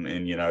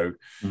and, you know,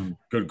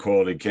 good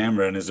quality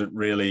camera. And is it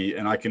really,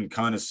 and I can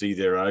kind of see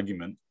their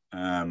argument.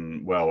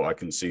 Well, I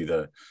can see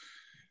the,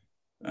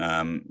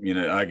 you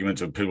know,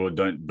 arguments of people who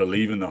don't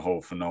believe in the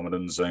whole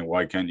phenomenon, saying,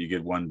 why can't you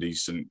get one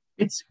decent?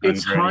 It's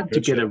hard to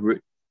get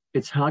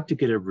it's hard to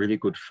get a really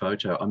good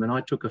photo. I mean, I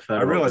took a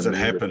photo. I realize it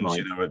happens,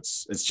 you know,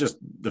 it's just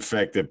the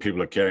fact that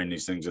people are carrying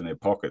these things in their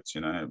pockets,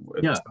 you know.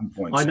 Yeah, some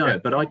point, I know,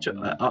 but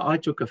I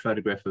took a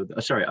photograph of,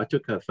 I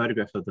took a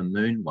photograph of the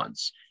moon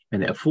once,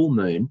 and a full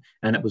moon,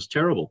 and it was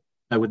terrible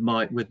with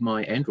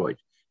my Android.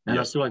 And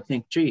I sort of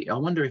think, gee, I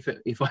wonder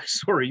if I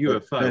saw a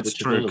UFO, which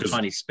is a little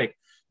tiny speck,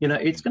 you know,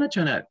 it's going to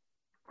turn out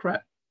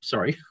crap.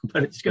 Sorry,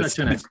 but it's going to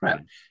turn out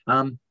crap.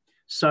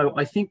 So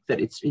I think that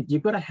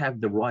you've got to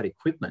have the right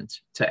equipment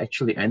to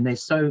actually, and they're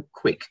so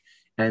quick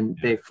and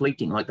they're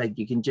fleeting. Like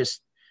you can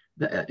just.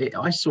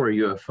 I saw a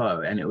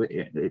UFO and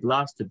it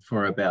lasted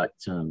for about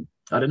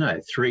I don't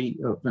know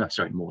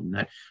more than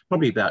that,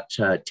 probably about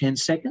 10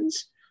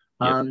 seconds.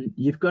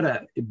 You've got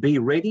to be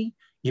ready.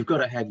 You've got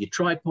to have your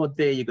tripod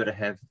there. You've got to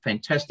have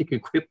fantastic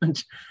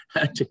equipment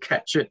to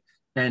catch it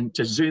and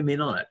to zoom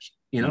in on it.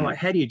 You know, like,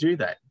 how do you do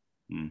that?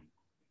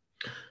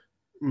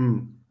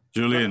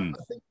 Julian.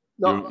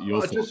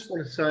 I just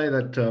want to say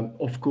that,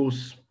 of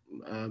course,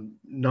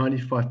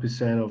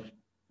 95% of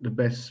the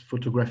best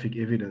photographic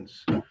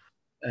evidence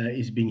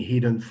is being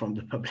hidden from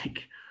the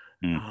public.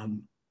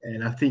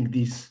 And I think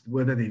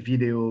whether they're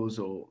videos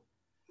or,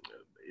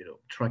 you know,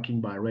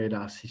 tracking by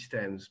radar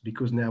systems,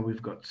 because now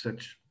we've got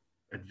such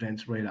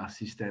advanced radar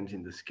systems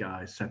in the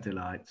sky,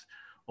 satellites,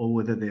 or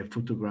whether they're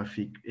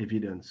photographic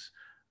evidence,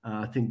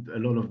 I think a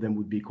lot of them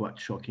would be quite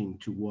shocking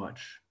to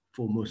watch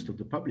for most of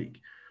the public.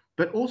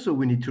 But also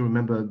we need to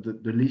remember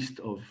the list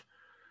of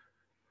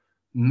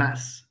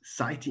mass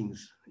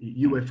sightings,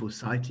 UFO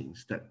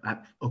sightings that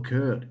have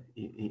occurred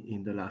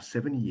in the last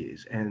 70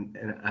 years. And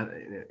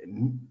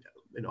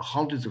you know,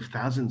 hundreds of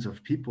thousands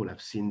of people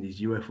have seen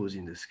these UFOs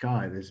in the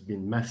sky. There's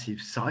been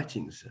massive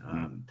sightings.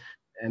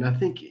 And I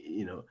think,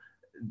 you know,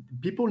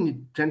 people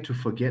tend to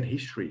forget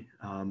history.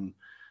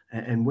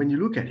 And when you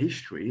look at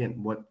history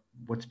and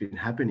what's been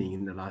happening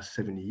in the last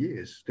 70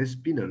 years, there's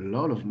been a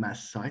lot of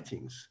mass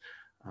sightings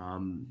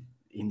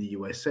in the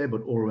USA,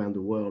 but all around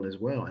the world as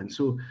well. And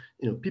so,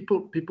 you know,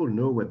 people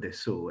know what they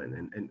saw.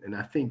 And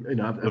I think, you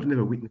know, I've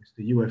never witnessed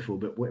a UFO,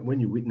 but when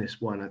you witness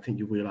one, I think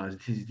you realize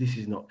this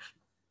is not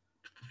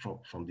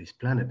from this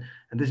planet.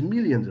 And there's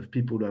millions of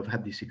people who have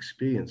had this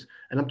experience.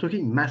 And I'm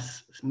talking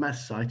mass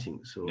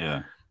sightings. So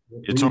yeah.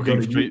 You're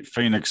talking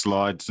Phoenix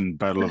Lights and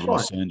Battle of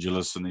Los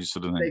Angeles and these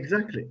sort of things.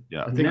 Exactly.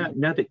 Yeah.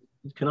 Now that,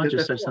 can I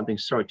just say something?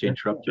 Sorry to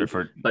interrupt you.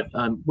 But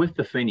with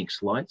the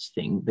Phoenix Lights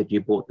thing that you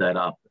brought that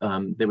up,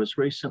 there was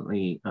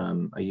recently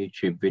a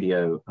YouTube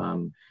video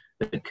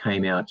that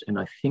came out, and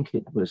I think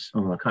it was,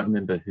 I can't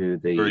remember who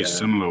the... Very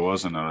similar,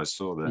 wasn't it? I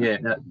saw that.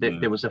 Yeah,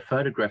 there was a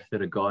photograph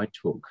that a guy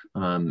took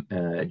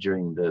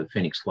during the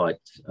Phoenix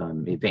Lights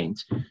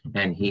event,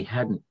 and he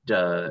hadn't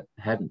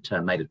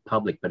made it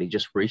public, but he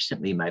just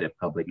recently made it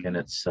public, and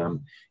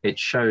it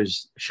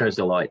shows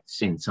the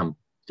lights in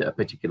a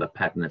particular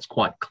pattern. It's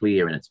quite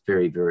clear, and it's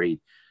very,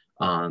 very,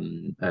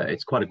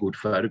 it's quite a good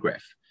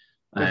photograph.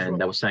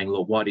 And they were saying,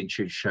 look, why didn't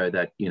you show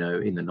that, you know,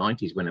 in the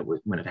 90s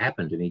when it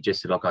happened? And he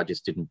just said, look, I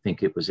just didn't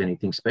think it was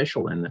anything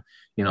special. And,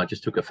 you know, I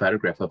just took a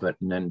photograph of it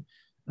and then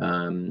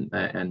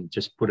and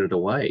just put it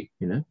away,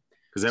 you know.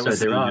 Because that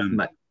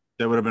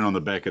would have been on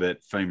the back of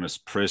that famous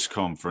press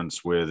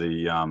conference where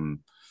the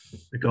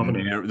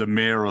governor, the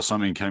mayor or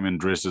something came in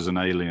dressed as an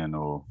alien,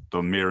 or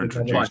the mayor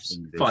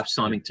introduced Fife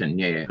Symington,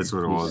 yeah. That's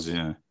what it was,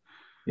 yeah.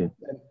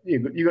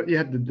 You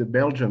had the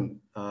Belgium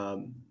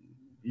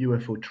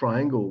UFO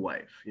triangle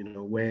wave, you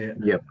know, where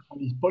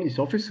police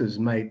officers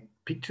made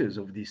pictures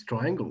of these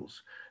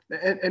triangles.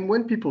 And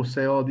when people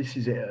say, oh, this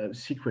is a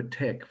secret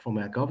tech from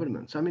our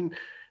governments, I mean,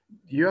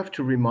 you have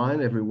to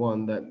remind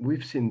everyone that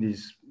we've seen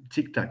these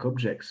tic-tac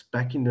objects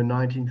back in the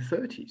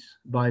 1930s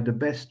by the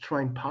best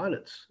trained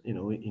pilots, you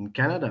know, in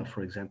Canada,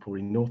 for example,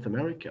 in North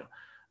America.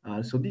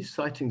 So these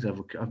sightings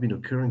have been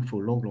occurring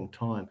for a long, long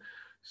time.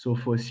 So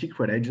for a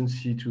secret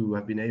agency to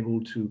have been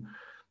able to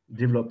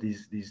develop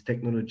these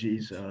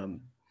technologies,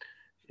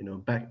 you know,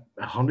 back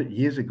 100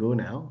 years ago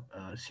now,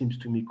 seems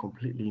to me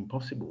completely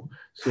impossible.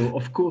 So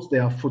of course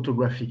there are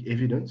photographic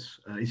evidence.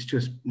 It's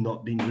just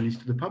not being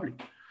released to the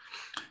public.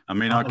 I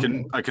mean, I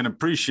can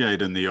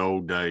appreciate in the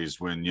old days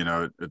when, you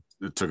know,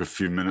 it took a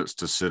few minutes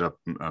to set up,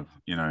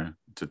 you know,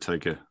 to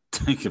take a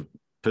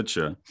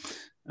picture.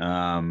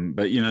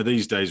 But, you know,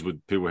 these days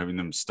with people having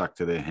them stuck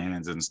to their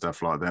hands and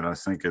stuff like that, I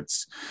think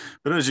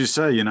but as you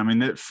say, you know, I mean,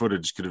 that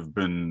footage could have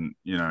been,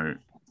 you know,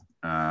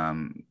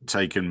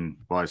 taken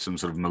by some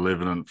sort of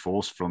malevolent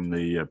force from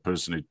the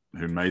person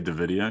who made the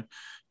video.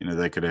 You know,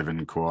 they could have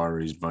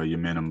inquiries by your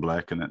men in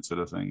black and that sort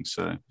of thing.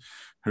 So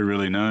who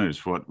really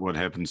knows what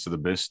happens to the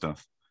best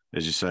stuff?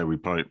 As you say, we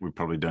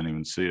probably don't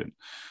even see it.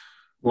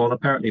 Well,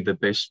 apparently the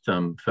best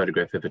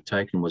photograph ever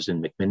taken was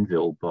in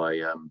McMinnville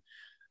by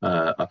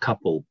a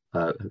couple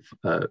that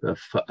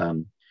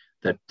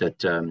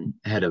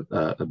had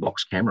a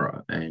box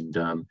camera,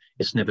 and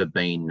it's never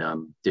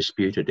been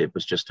disputed. It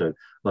was just a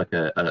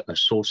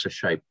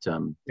saucer-shaped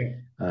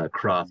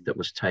craft that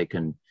was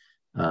taken,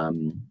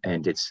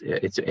 and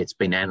it's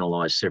been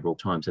analysed several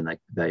times, and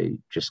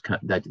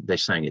they're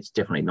saying it's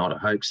definitely not a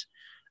hoax.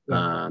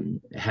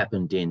 It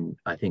happened in,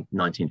 I think,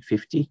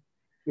 1950.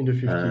 In the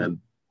 50s.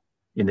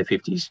 In the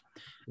 50s,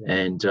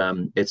 and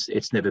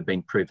it's never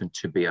been proven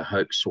to be a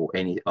hoax or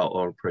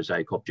a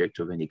prosaic object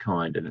of any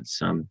kind, and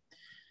it's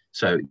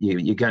so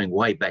you're going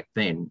way back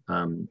then.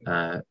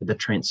 The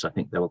Trents, I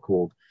think they were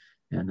called,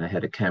 and they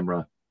had a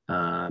camera,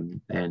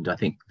 and I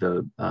think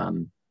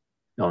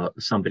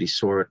somebody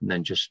saw it and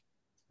then just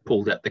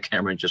pulled out the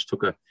camera and just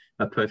took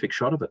a perfect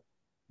shot of it.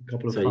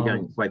 So you're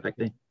going way back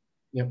then.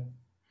 Yep.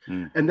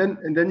 And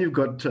then you've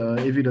got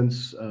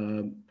evidence.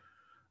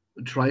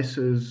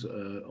 Traces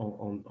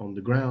on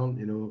the ground,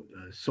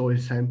 soil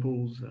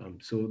samples.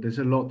 So there's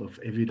a lot of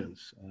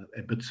evidence,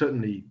 but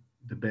certainly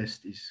the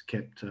best is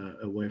kept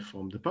away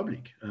from the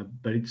public.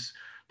 But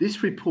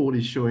this report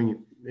is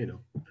showing,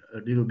 a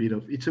little bit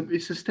of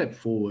it's a step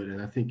forward,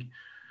 and I think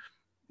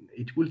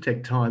it will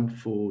take time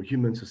for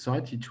human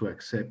society to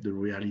accept the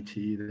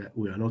reality that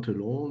we are not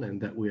alone and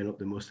that we are not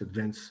the most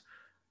advanced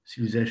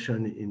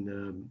civilization in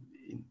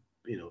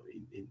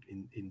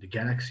the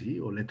galaxy,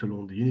 or let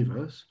alone the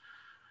universe.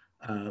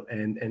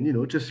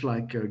 And just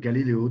like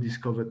Galileo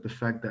discovered the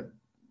fact that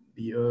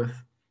the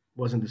Earth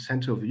wasn't the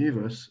center of the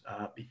universe,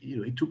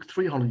 it took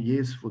 300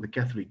 years for the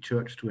Catholic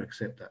Church to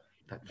accept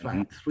that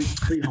fact.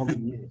 300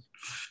 years.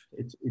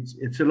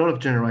 It's a lot of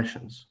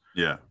generations.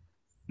 Yeah,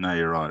 no,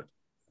 you're right.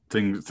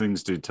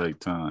 Things do take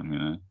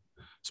time,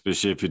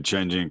 especially if you're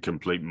changing a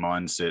complete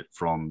mindset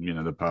from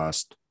the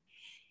past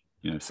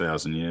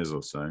 1,000 years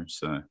or so.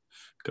 So a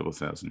couple of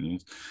thousand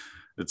years.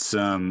 It's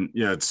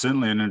it's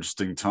certainly an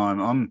interesting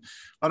time.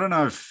 I don't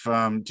know if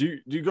do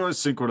you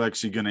guys think we're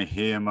actually going to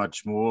hear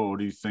much more, or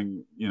do you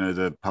think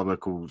the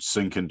public will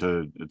sink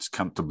into its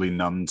comfortably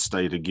numb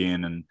state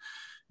again,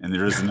 and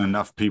there isn't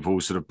enough people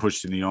sort of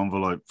pushing the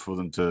envelope for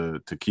them to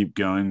keep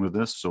going with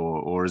this,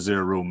 or is there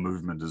a real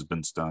movement has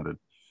been started?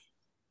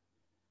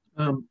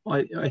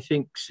 I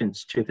think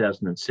since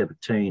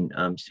 2017,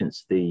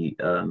 since the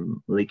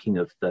leaking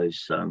of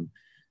those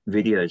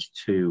videos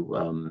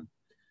to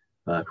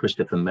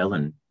Christopher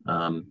Mellon,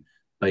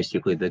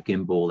 basically the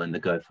gimbal and the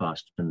Go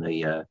Fast and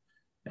the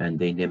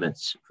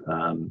Nimitz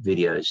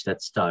videos,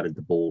 that started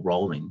the ball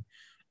rolling.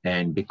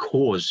 And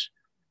because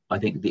I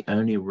think the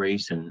only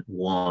reason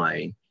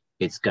why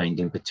it's gained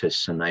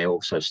impetus, and they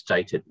also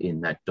stated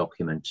in that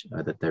document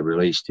that they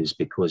released, is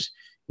because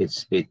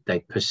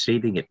they're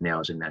perceiving it now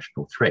as a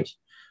national threat.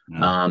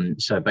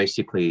 So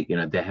basically,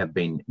 there have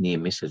been near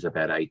misses,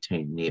 about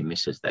 18 near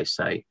misses, they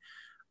say.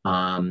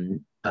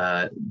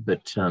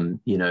 But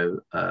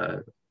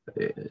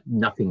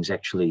nothing's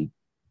actually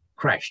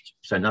crashed.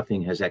 So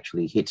nothing has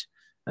actually hit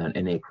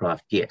an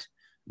aircraft yet.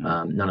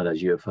 None of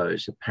those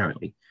UFOs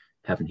apparently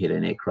haven't hit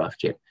an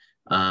aircraft yet.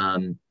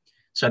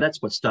 So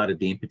that's what started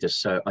the impetus.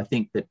 So I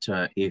think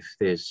that if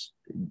there's,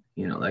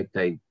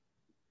 they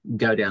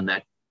go down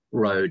that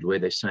road where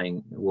they're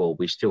saying, well,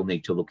 we still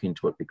need to look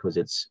into it because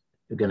it's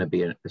going to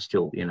be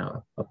still,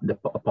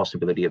 a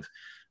possibility of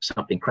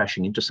something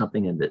crashing into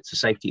something, and it's a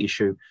safety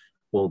issue.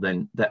 Well,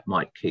 then that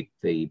might keep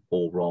the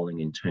ball rolling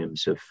in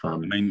terms of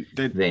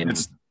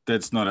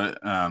that's not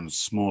a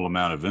small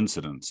amount of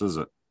incidents, is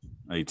it?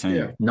 18?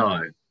 Yeah.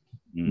 No.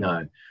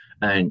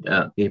 And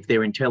if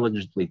they're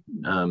intelligently,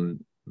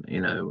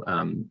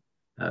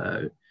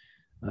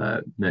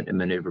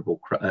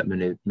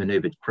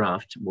 maneuvered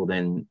craft, well,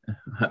 then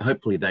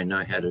hopefully they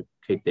know how to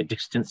keep their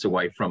distance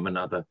away from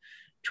another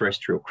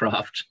terrestrial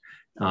craft,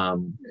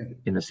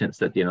 in the sense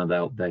that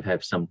they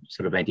have some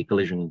sort of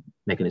anti-collision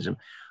mechanism.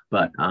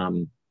 But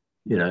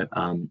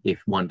if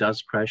one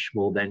does crash,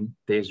 well, then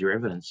there's your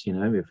evidence.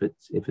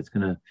 If it's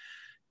going to,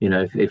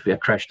 if a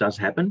crash does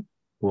happen,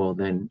 well,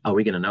 then are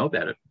we going to know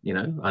about it?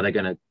 Are they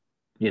going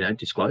to,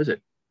 disclose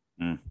it?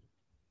 And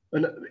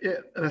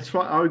that's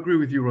right. I agree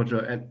with you, Roger.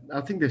 And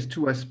I think there's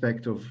two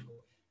aspects of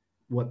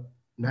what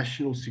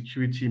national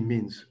security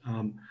means.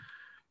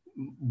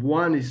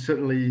 One is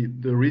certainly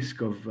the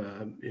risk of,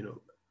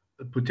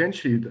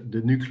 potentially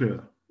the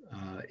nuclear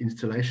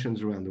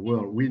installations around the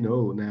world. We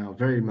know now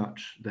very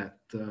much that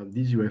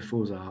these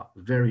UFOs are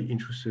very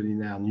interested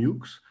in our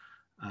nukes.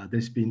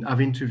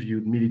 I've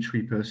interviewed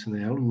military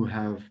personnel who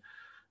have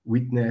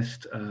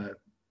witnessed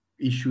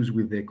issues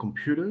with their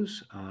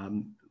computers,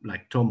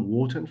 like Tom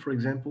Wharton, for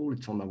example.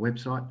 It's on my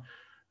website,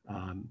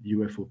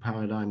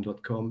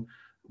 ufoparadigm.com,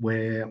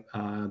 where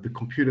the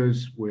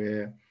computers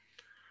were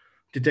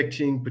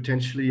detecting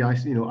potentially,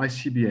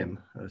 ICBM.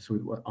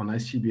 So on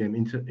ICBM,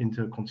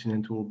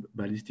 intercontinental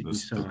ballistic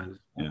missiles.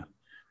 Yeah.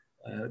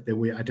 They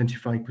were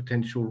identifying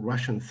potential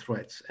Russian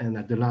threats, and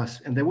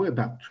they were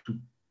about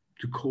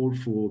to call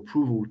for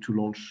approval to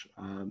launch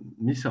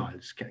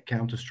missiles,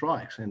 counter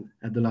strikes, and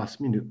at the last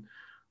minute,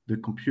 the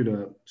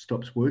computer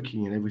stops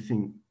working and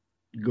everything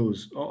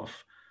goes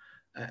off.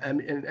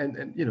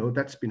 And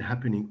that's been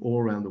happening all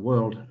around the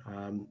world,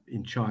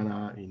 in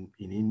China, in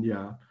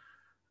India,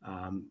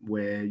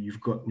 where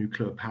you've got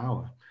nuclear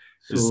power.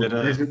 So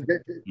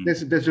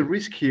there's a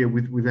risk here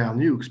with our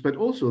nukes, but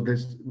also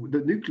there's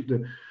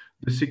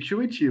the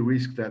security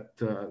risk that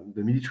the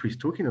military is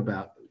talking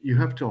about. You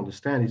have to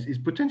understand is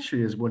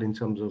potentially as well in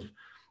terms of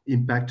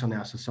impact on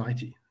our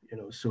society.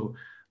 So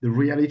the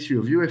reality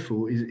of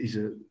UFO is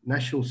a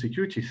national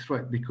security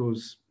threat,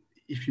 because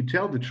if you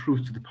tell the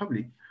truth to the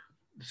public,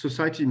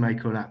 society might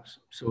collapse.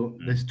 So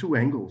there's two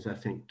angles, I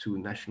think, to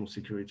national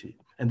security.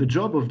 And the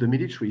job of the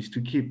military is to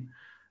keep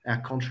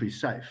our country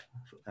safe.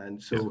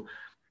 And so,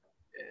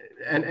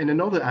 and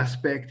another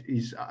aspect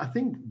is, I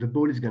think the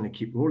ball is going to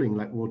keep rolling,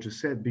 like Roger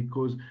said,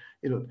 because,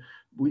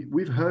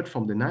 we've heard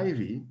from the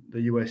Navy,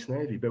 the US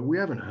Navy, but we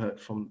haven't heard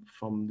from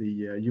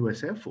the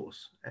US Air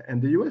Force.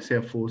 And the US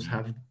Air Force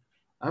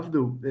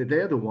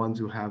they're the ones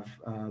who have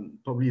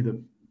probably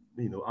the,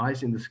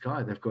 eyes in the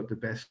sky. They've got the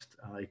best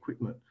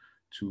equipment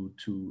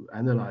to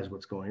analyze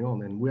what's going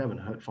on, and we haven't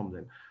heard from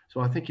them. So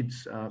I think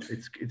it's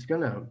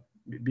going to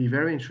be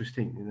very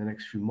interesting in the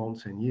next few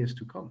months and years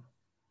to come.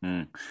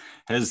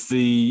 Has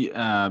the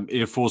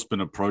Air Force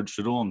been approached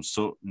at all? I'm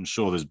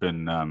sure there's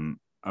been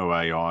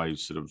OAI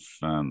sort of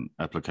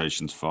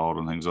applications filed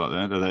and things like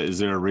that. Is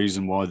there a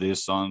reason why they're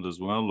silent as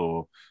well,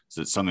 or is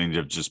it something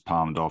they've just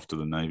palmed off to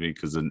the Navy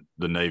because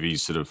the Navy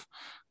sort of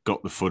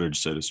got the footage,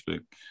 so to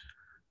speak?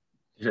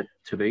 Is it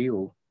to be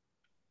or?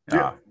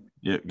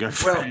 Yeah, go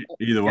for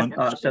either one.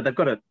 So they've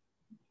got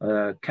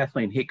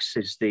Kathleen Hicks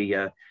is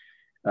the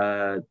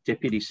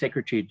Deputy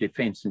Secretary of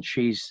Defence, and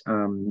she's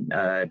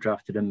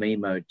drafted a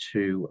memo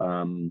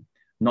to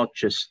not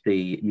just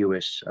the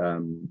US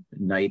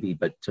Navy,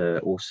 but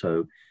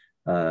also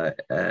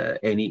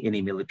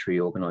any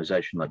military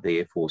organisation like the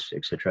Air Force,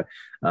 etc.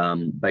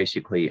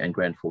 Basically, and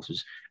ground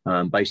forces.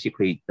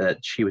 Basically,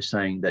 that she was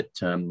saying that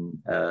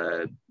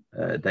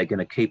they're going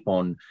to keep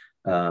on.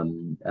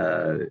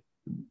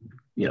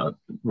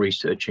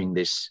 Researching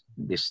the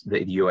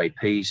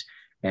UAPs,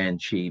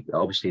 and she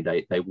obviously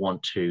they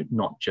want to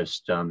not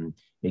just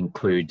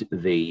include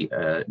the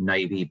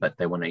Navy, but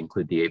they want to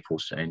include the Air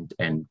Force and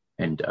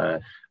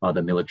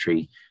other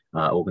military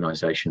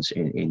organisations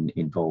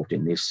involved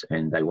in this,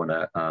 and they want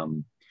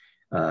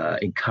to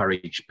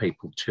encourage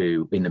people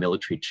in the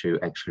military to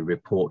actually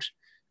report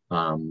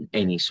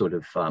any sort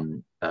of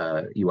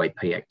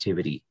UAP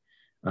activity.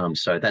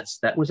 So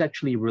that was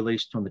actually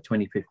released on the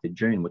 25th of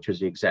June, which was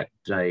the exact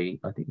day,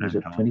 I think, was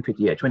it 25th?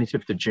 Yeah,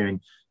 25th of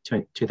June,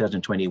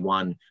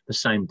 2021, the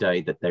same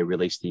day that they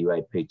released the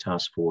UAP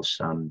Task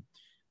Force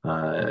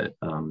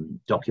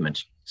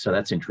document. So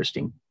that's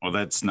interesting. Well,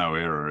 that's no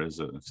error, is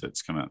it? If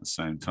that's come out at the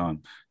same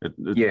time.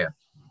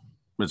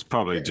 It's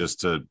probably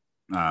just to,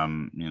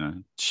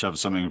 shove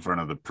something in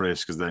front of the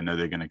press because they know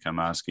they're going to come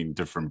asking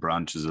different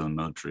branches of the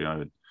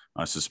military.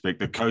 I suspect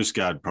the Coast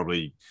Guard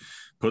probably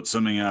put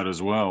something out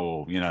as well,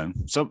 or,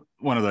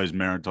 one of those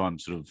maritime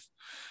sort of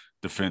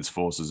defense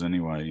forces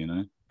anyway,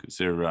 because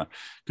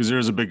there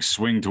is a big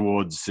swing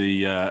towards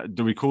the,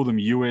 do we call them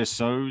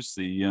USOs,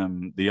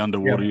 the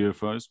underwater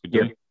UFOs? We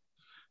do.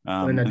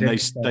 And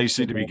they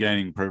seem to be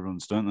gaining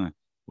prevalence, don't they?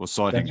 Or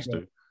sightings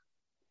do.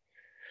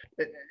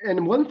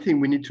 And one thing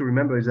we need to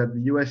remember is that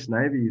the US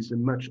Navy is a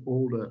much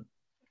older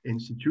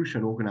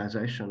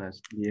organization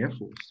as the Air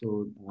Force.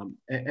 So,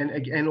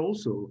 and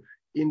also,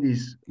 in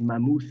this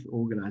mammoth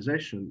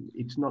organization,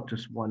 it's not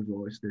just one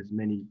voice. There's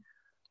many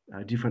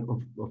different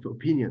of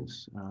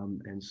opinions,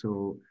 and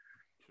so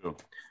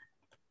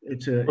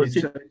it's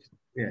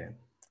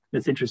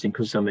interesting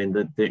because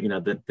the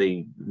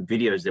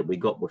videos that we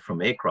got were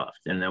from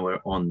aircraft, and they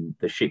were on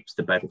the ships,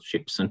 the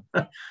battleships, and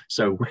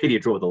so where do you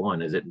draw the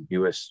line? Is it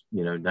US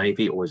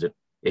Navy, or is it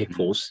Air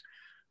Force?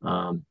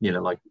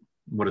 Like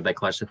what do they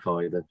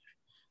classify the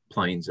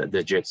planes,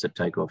 the jets that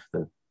take off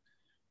the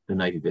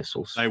Navy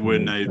vessels? They were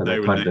Navy. They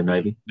were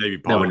Navy. Navy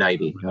pilots. They were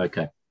Navy.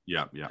 Okay.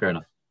 Yeah. Fair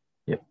enough.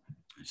 Yep.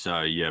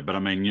 So but I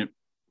mean,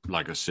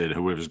 like I said,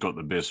 whoever's got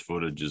the best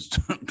footage has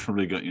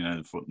probably got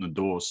the foot in the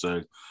door.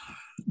 So,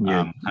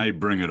 hey,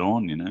 bring it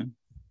on.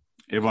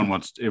 Everyone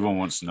wants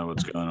to know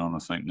what's going on. I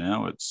think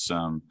now it's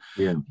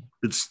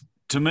it's,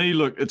 to me,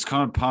 look, it's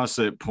kind of past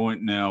that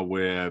point now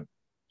where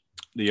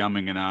the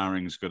umming and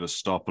ahhing's got to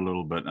stop a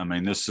little bit. I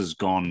mean, this has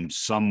gone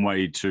some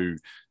way to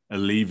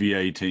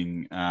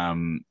alleviating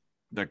the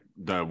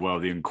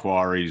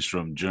inquiries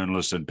from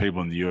journalists and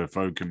people in the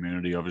UFO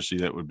community. Obviously,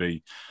 that would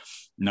be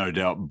no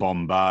doubt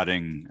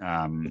bombarding,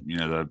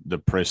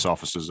 the press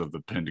officers of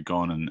the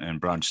Pentagon and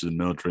branches of the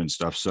military and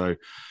stuff. So,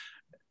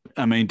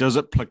 I mean, does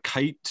it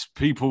placate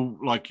people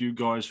like you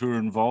guys who are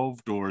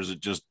involved, or is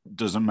it just,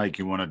 does it make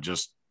you want to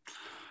just,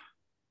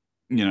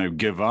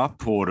 give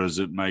up, or does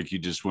it make you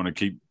just want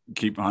to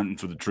keep hunting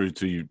for the truth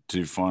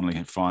to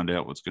finally find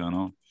out what's going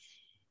on?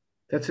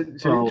 It's an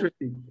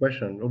interesting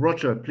question.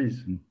 Roger,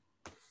 please.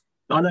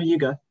 Oh, no, you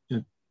go.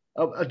 Yeah.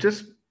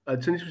 It's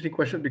an interesting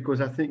question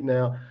because I think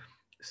now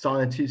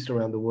scientists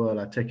around the world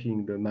are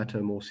taking the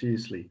matter more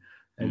seriously.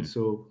 And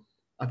so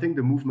I think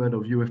the movement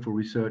of UFO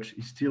research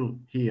is still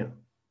here.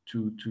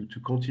 to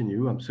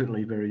continue. I'm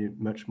certainly very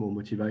much more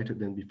motivated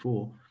than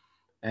before.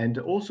 And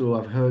also,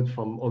 I've heard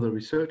from other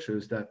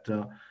researchers that,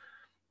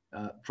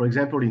 for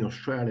example, in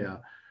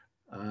Australia,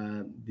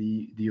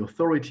 the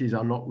authorities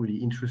are not really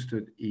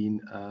interested in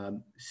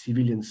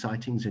civilian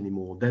sightings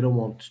anymore. They don't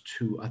want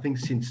to. I think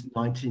since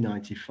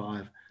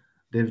 1995,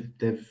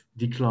 they've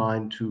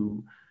declined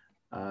to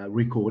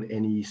record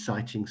any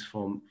sightings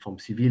from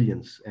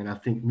civilians. And I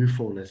think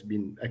MUFON has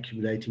been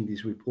accumulating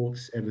these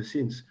reports ever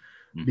since,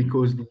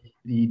 because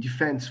the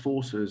defense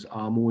forces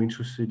are more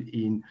interested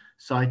in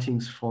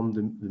sightings from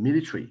the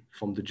military,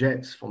 from the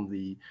jets, from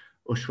the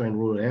Australian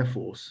Royal Air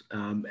Force.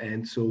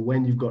 And so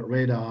when you've got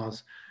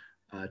radars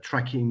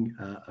tracking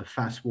a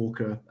fast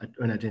walker, an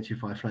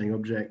unidentified flying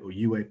object, or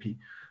UAP,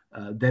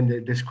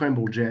 then they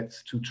scramble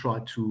jets to try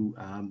to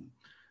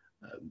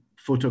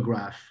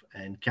photograph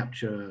and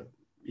capture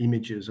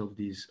images of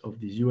these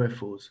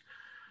UFOs.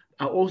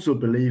 I also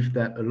believe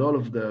that a lot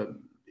of the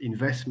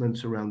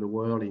investments around the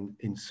world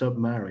in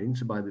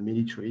submarines by the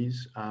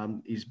militaries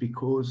is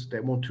because they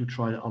want to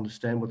try to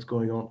understand what's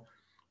going on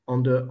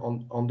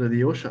under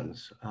the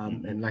oceans.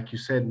 And like you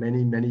said,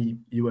 many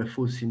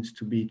UFOs seems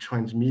to be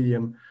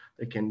transmedium.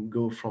 They can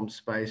go from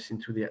space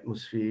into the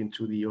atmosphere,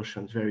 into the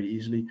oceans very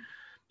easily.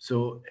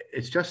 So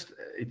it's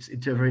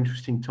a very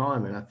interesting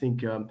time. And I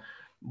think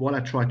what I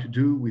try to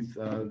do with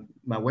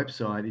my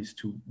website is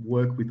to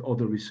work with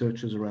other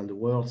researchers around the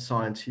world,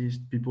 scientists,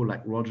 people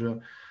like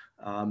Roger,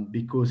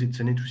 because it's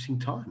an interesting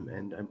time.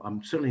 And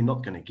I'm certainly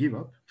not going to give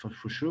up,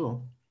 for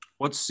sure.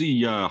 What's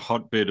the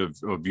hotbed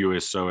of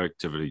USO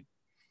activity?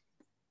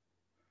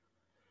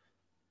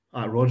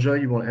 Roger,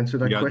 you want to answer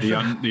that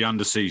question? The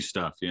undersea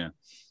stuff, yeah.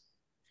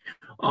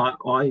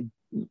 I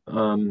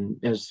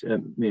as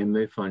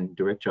MUFON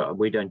director,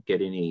 we don't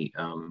get any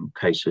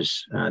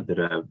cases that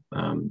are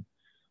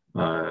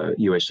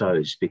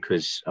USOs,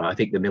 because I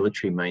think the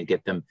military may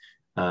get them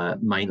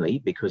mainly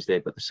because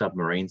they've got the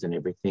submarines and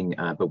everything.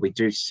 But we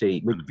do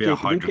see we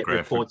get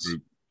reports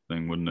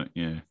thing, wouldn't it?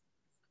 Yeah.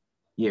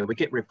 Yeah, we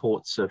get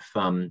reports of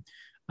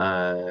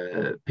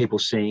people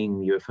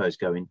seeing UFOs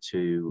go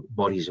into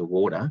bodies of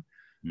water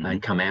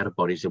and come out of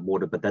bodies of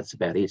water, but that's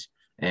about it.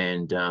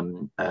 And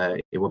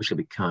obviously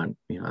we can't,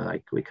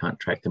 we can't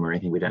track them or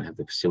anything. We don't have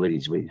the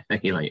facilities. We,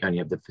 only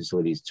have the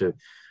facilities to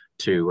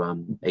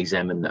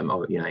examine them,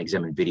 or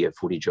examine video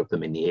footage of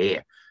them in the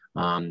air.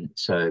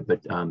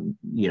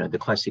 The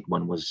classic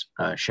one was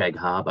Shag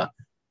Harbor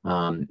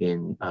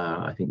in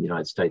I think the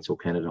United States or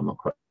Canada. I'm not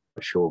quite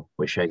sure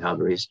where Shag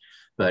Harbor is,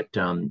 but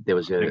there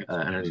was an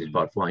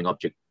unidentified flying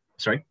object.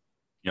 Sorry.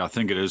 Yeah, I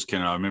think it is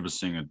Canada. I remember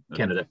seeing it.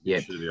 Canada,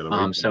 yeah.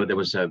 So there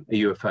was a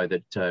UFO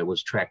that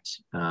was tracked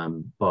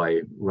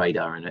by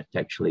radar, and it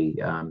actually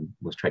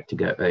was tracked to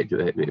go.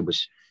 It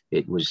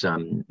was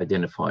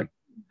identified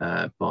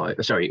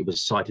it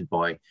was sighted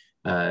by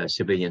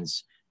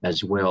civilians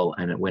as well,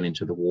 and it went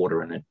into the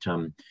water, and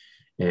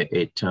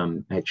it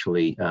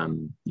actually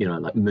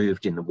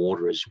moved in the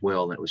water as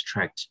well, and it was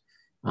tracked.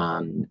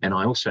 And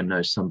I also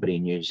know somebody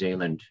in New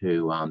Zealand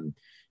who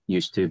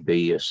used to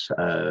be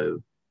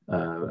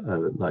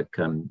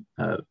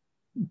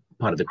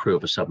part of the crew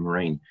of a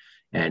submarine,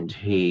 and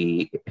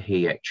he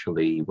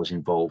actually was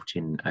involved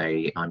in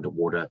a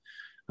underwater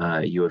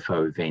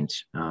UFO event.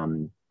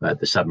 But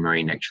the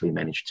submarine actually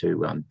managed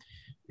to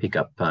pick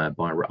up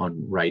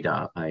on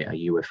radar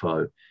a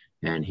UFO,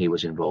 and he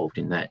was involved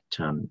in that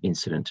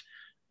incident.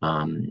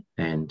 And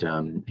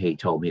he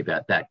told me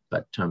about that.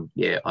 But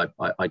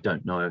I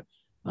don't know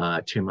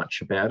too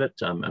much about it.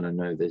 And I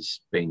know there's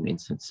been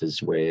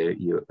instances where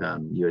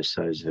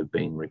USOs have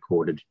been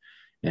recorded,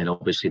 and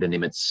obviously the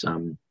Nimitz,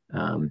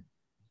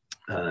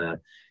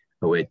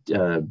 where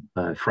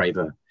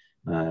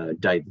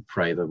David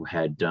Fravor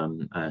had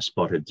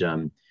spotted,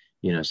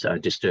 a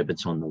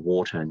disturbance on the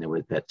water, and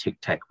that Tic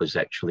Tac was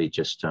actually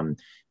just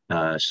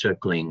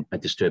circling a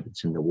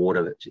disturbance in the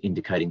water,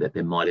 indicating that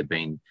there might have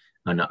been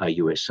a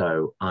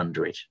USO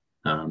under it.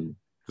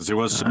 Because there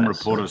was some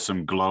report of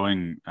some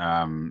glowing,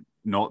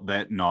 not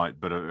that night,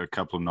 but a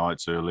couple of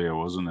nights earlier,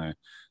 wasn't there?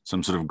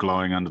 Some sort of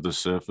glowing under the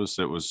surface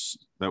that was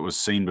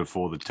seen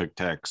before the Tic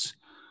Tacs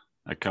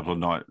a couple of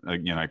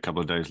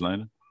days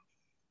later.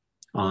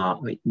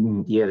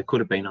 Yeah, there could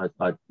have been. I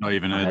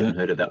hadn't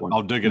heard of that one.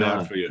 I'll dig it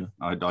out for you.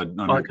 I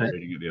remember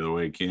reading it the other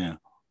week. Yeah.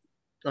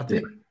 I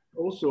think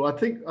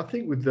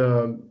with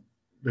the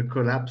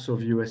collapse of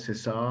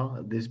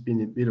USSR, there's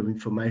been a bit of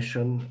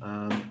information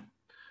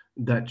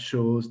that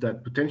shows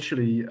that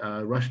potentially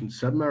Russian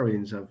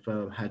submarines have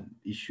had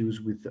issues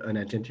with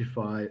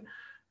unidentified,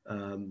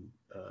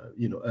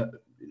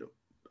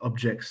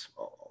 objects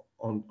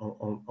on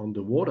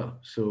the water.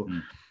 So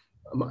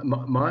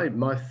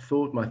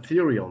my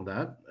theory on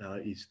that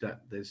is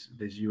that there's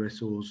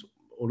USOs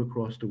all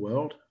across the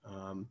world.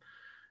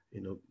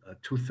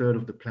 2/3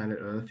 of the planet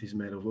Earth is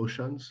made of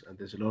oceans, and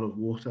there's a lot of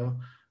water.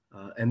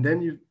 And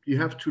then you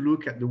have to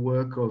look at the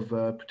work of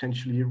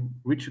potentially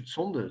Richard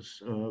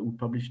Saunders, who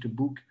published a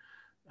book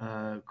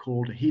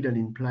called Hidden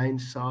in Plain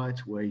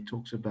Sight, where he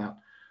talks about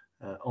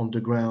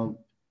underground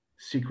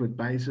secret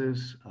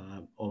bases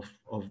of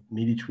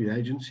military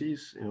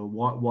agencies.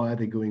 Why are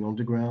they going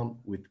underground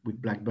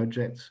with black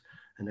budgets?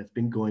 And that's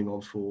been going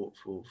on for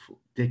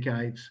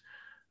decades.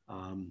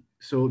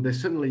 So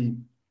there's certainly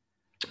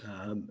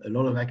a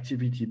lot of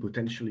activity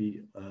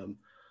potentially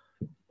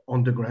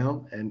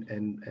underground and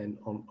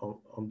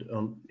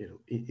on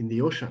in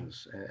the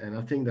oceans, and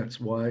I think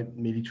that's why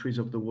militaries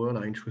of the world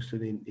are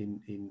interested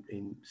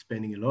in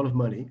spending a lot of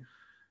money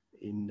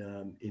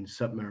in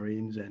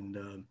submarines.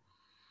 And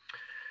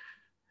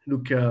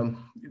look,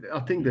 I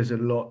think there's a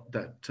lot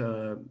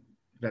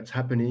that's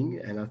happening,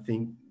 and I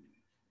think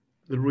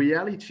the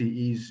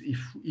reality is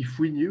if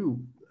we knew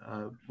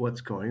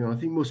what's going on, I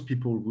think most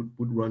people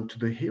would run to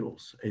the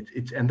hills.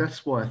 And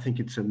that's why I think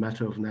it's a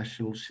matter of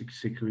national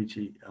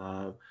security,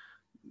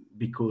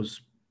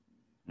 because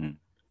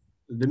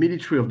the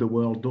military of the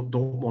world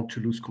don't want to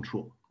lose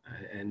control.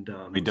 And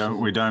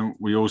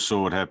we all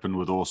saw what happened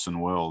with Orson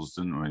Welles,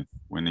 didn't we,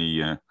 when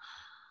he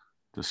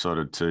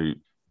decided to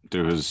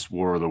do his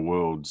War of the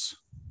Worlds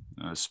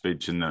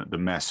speech and the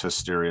mass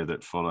hysteria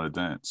that followed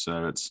that.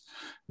 So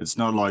it's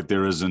not like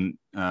there isn't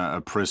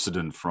a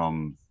precedent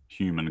from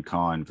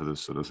humankind for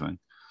this sort of thing.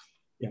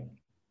 Yeah.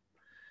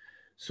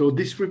 So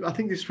I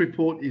think this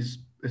report is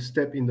a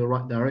step in the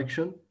right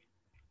direction,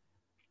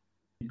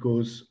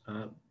 because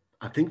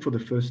I think for the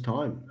first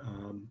time.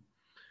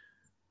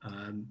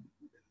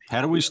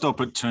 How do we stop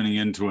it turning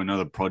into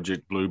another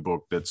Project Blue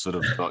Book that's sort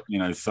of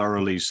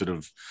thoroughly sort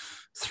of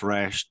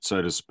thrashed,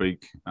 so to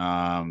speak,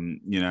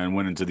 and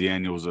went into the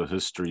annals of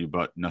history,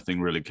 but nothing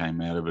really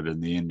came out of it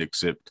in the end,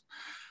 except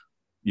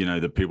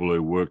the people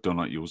who worked on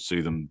it, you'll see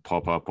them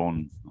pop up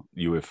on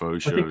UFO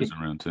shows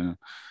around town.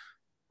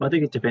 I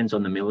think it depends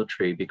on the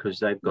military, because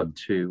they've got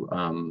to,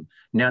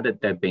 now that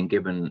they've been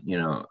given,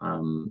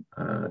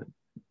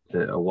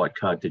 a white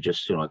card to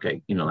just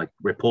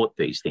report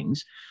these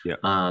things,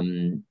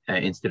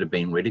 instead of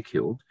being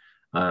ridiculed.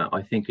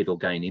 I think it'll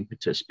gain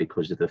impetus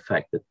because of the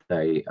fact that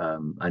they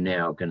are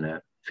now going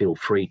to feel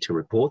free to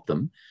report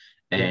them,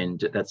 and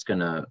that's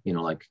going to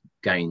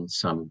gain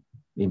some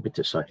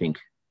impetus, I think.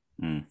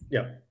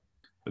 Yeah.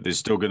 But there's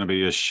still going to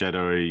be a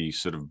shadowy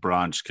sort of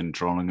branch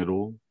controlling it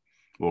all,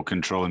 or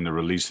controlling the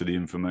release of the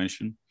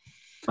information.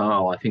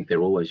 Oh, I think there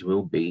always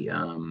will be.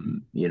 As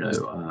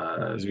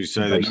we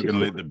say, they're not going to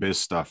let the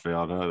best stuff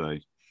out, are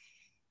they?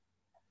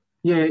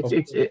 Yeah,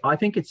 I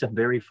think it's a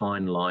very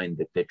fine line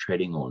that they're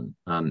treading on.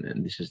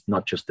 And this is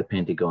not just the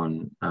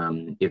Pentagon.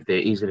 If there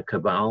is a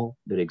cabal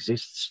that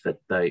exists that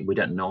we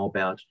don't know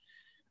about,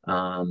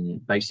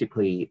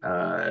 basically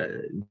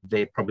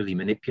they're probably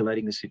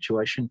manipulating the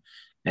situation.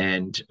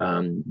 And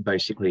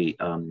basically,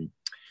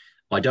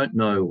 I don't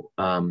know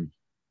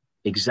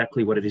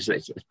exactly what it is.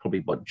 It's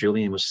probably what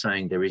Julian was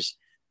saying. There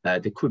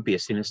could be a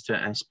sinister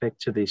aspect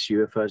to these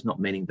UFOs, not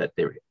meaning that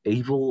they're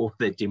evil or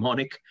they're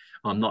demonic.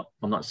 I'm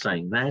not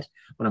saying that,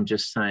 but I'm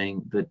just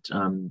saying that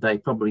they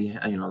probably,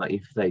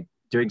 if they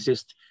do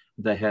exist,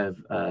 they have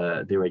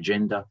their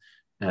agenda,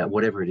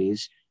 whatever it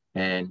is,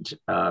 and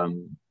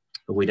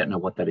we don't know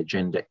what that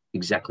agenda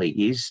exactly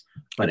is,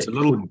 but it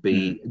could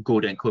be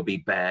good and could be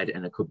bad,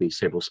 and it could be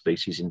several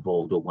species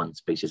involved or one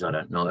species. I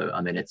don't know.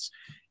 I mean,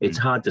 it's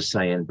hard to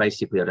say, and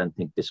basically, I don't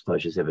think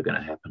disclosure is ever going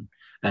to happen,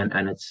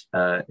 and it's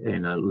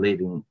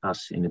leaving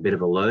us in a bit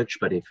of a lurch.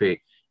 But if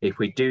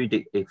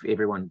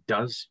everyone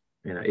does,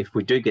 if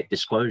we do get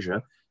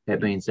disclosure,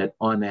 that means that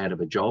I'm out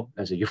of a job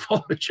as a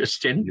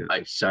ufologist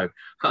anyway. So,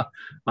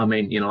 I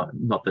mean,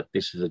 not that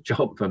this is a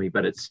job for me,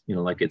 but it's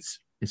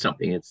it's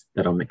something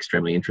that I'm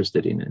extremely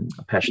interested in and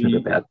passionate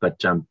about.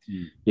 But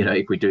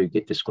if we do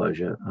get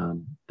disclosure,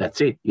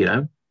 that's it. You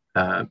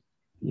got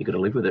to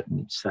live with it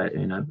and say,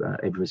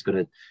 everybody's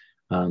got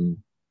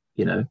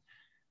to,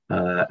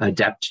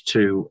 adapt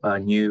to a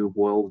new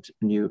world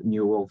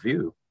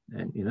view,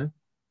 and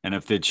And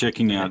if they're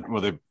checking out,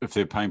 if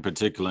they're paying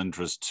particular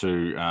interest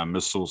to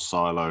missile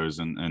silos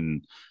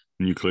and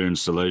nuclear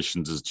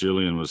installations, as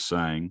Gillian was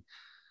saying,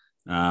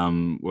 they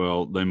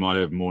might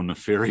have more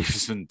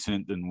nefarious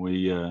intent than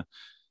we had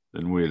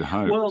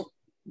hoped. Well,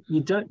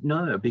 you don't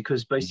know,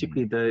 because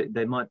basically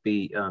they might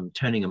be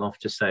turning them off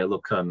to say,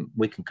 look,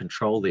 we can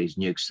control these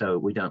nukes, so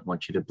we don't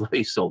want you to blow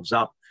yourselves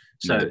up.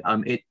 So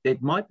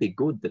it might be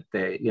good that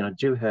they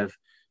do have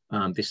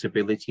this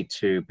ability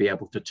to be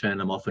able to turn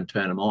them off and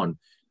turn them on.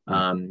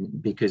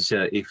 Because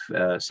if,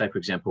 say, for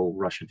example,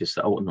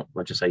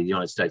 the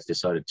United States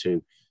decided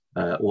to,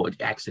 or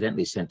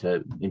accidentally sent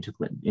an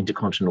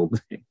intercontinental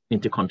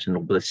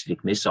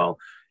ballistic missile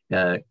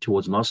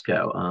towards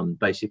Moscow,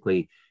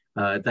 basically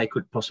they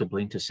could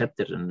possibly intercept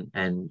it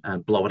and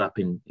blow it up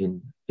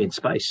in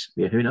space.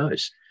 Yeah, who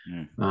knows?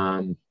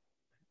 In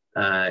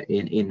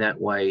that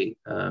way,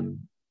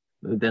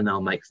 then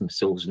they'll make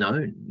themselves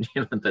known,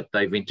 that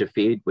they've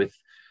interfered with,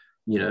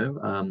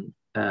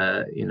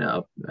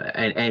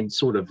 and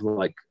sort of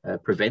like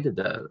prevented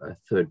a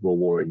third world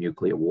war, a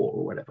nuclear war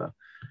or whatever.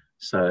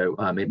 So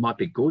it might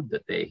be good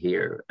that they're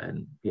here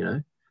and,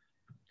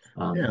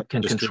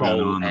 can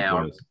control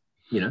our,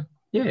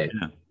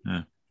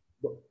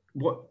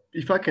 What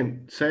if I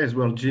can say as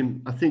well,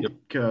 Jim, I think,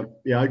 I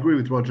agree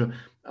with Roger.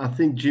 I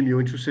think, Jim, you're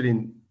interested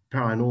in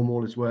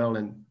paranormal as well,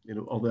 and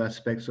other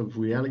aspects of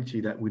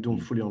reality that we don't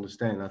fully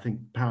understand. I think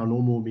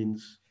paranormal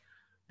means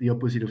the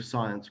opposite of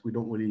science. We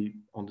don't really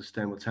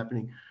understand what's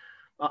happening.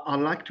 I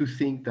like to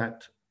think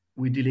that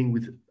we're dealing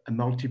with a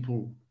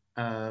multiple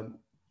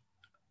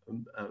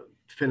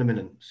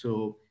phenomenon.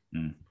 So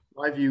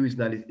my view is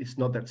that it's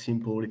not that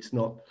simple. It's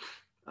not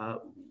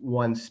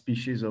one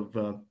species of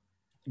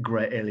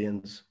gray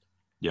aliens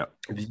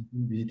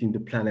visiting the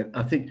planet.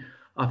 I think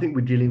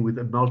we're dealing with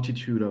a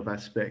multitude of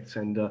aspects,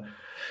 and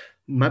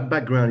my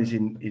background is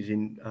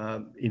in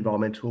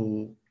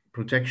environmental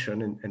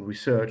protection and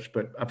research,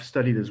 but I've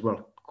studied as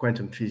well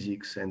quantum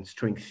physics and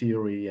string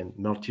theory and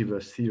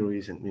multiverse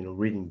theories, and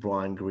reading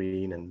Brian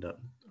Greene and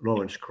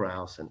Lawrence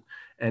Krauss,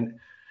 and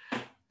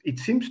it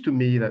seems to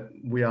me that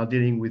we are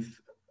dealing with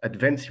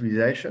advanced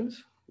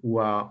civilizations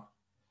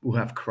who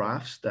have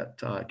crafts that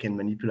can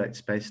manipulate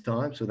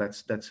space-time. So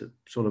that's a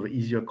sort of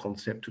easier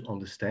concept to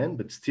understand,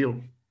 but still.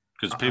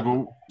 Because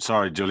people,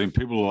 sorry, Julian,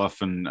 people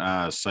often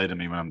say to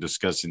me when I'm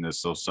discussing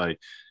this, they'll say,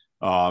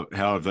 how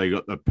have they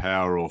got the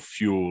power or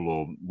fuel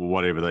or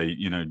whatever they,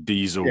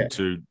 diesel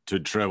to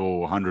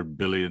travel 100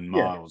 billion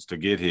miles to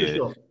get here?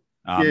 Sure.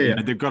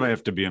 They've got to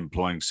have to be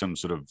employing some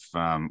sort of,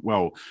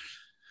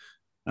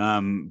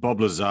 Bob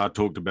Lazar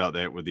talked about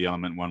that with the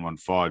Element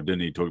 115,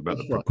 didn't he? Talk about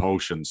the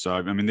propulsion. So,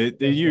 I mean,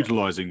 they're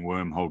utilizing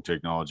wormhole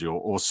technology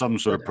or some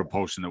sort of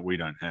propulsion that we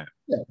don't have.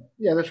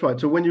 Yeah, that's right.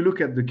 So when you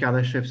look at the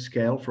Kardashev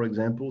scale, for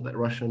example, that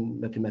Russian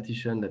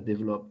mathematician that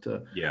developed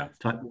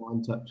type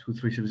 1, type 2,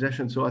 3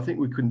 civilizations. So I think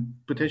we could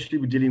potentially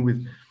be dealing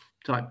with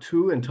type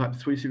 2 and type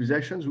 3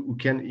 civilizations who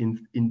can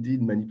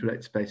indeed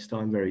manipulate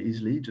space-time very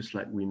easily, just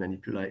like we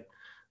manipulate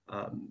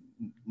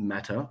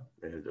matter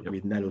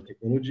with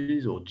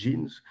nanotechnologies or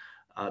genes.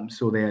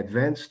 So they're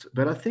advanced,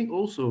 but I think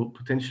also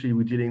potentially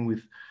we're dealing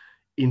with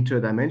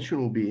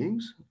interdimensional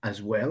beings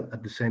as well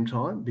at the same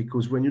time,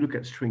 because when you look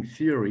at string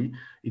theory,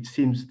 it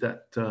seems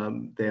that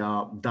there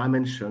are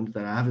dimensions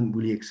that haven't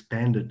really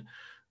expanded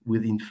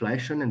with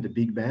inflation and the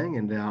Big Bang,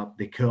 and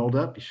they curled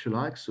up, if you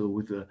like. So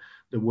with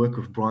the work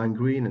of Brian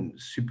Greene and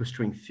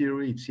superstring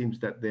theory, it seems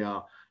that there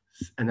are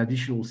an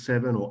additional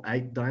 7 or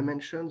 8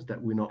 dimensions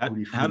that we're not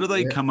really. How do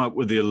they come up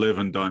with the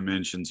 11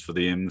 dimensions for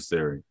the M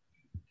theory?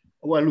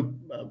 Well, look,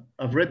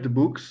 I've read the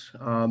books,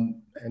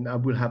 and I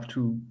will have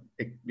to,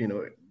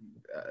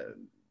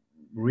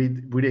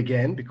 read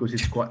again because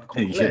it's quite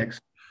complex.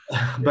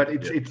 But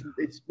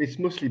it's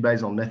mostly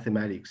based on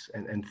mathematics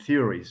and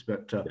theories.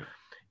 But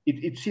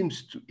it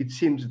seems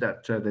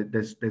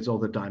that there's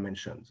other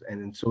dimensions,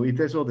 and so if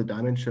there's other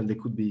dimension, there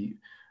could be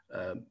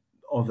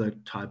other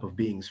type of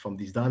beings from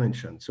these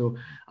dimensions. So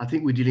I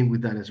think we're dealing with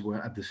that as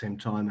well at the same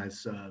time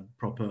as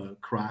proper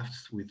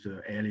crafts with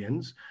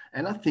aliens.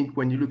 And I think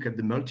when you look at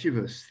the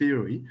multiverse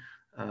theory,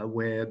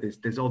 where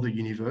there's other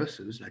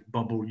universes, like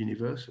bubble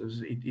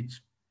universes,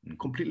 it's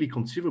completely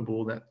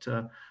conceivable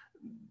that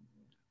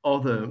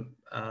other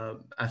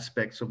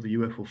aspects of the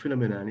UFO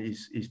phenomenon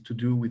is to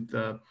do with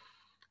the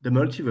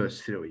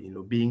multiverse theory,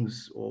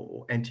 beings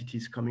or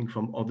entities coming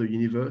from other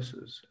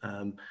universes.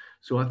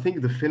 So I think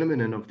the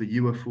phenomenon of the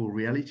UFO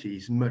reality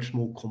is much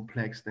more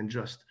complex than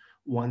just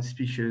one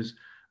species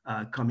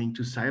coming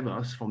to save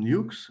us from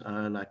nukes,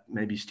 like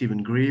maybe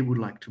Stephen Greer would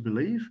like to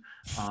believe.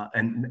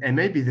 And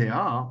maybe they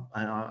are.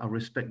 I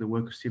respect the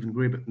work of Stephen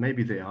Greer, but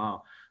maybe they are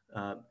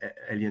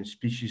alien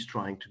species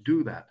trying to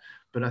do that.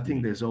 But I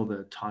think there's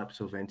other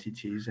types of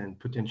entities and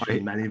potentially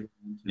malevolent.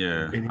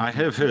 Yeah, I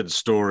have heard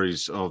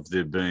stories of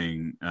there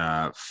being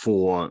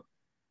 4.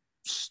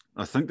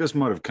 I think this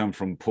might have come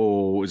from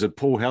Paul. Is it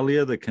Paul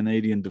Hellyer, the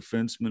Canadian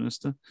Defence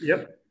Minister?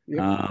 Yep.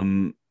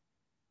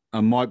 I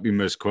might be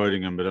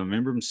misquoting him, but I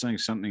remember him saying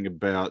something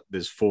about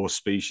there's 4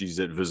 species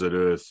that visit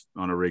Earth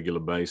on a regular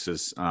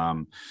basis,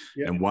 and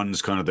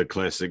one's kind of the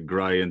classic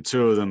grey, and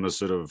 2 of them are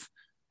sort of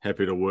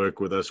happy to work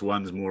with us.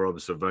 One's more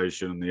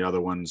observation, and the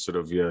other one's sort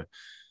of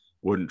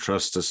wouldn't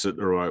trust to sit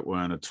the right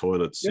way in a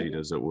toilet seat,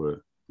 as it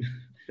were.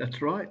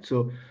 That's right.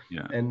 So,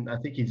 and I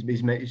think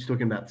he's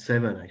talking about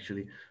 7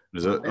 actually.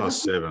 Is it?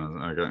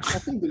 7. Okay. I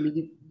think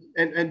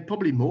and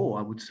probably more,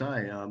 I would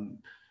say.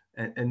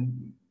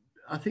 And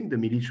I think the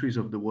militaries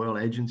of the world,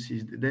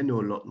 agencies, they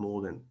know a lot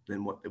more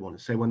than what they want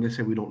to say. When they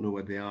say we don't know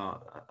what they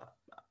are,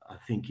 I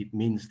think it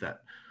means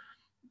that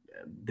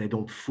they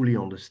don't fully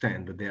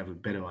understand, but they have a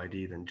better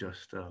idea than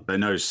just. They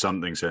know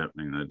something's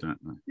happening, they don't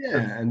know.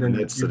 Yeah, and then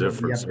that's the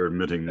difference. They're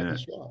admitting that.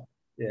 That's right.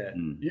 Yeah,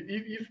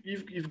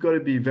 you've got to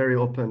be very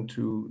open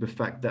to the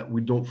fact that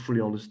we don't fully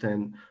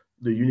understand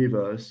the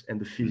universe and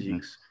the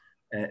physics,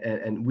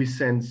 and we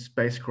send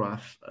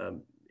spacecraft.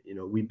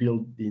 We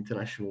build the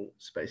International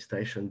Space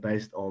Station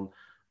based on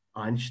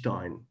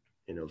Einstein,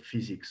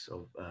 physics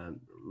of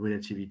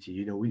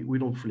relativity. We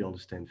don't fully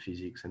understand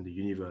physics and the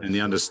universe. And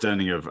the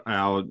understanding of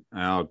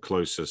our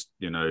closest,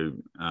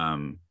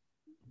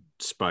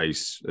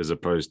 space as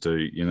opposed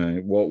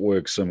to, what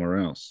works somewhere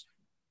else.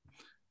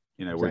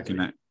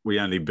 Exactly. We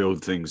only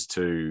build things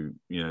to,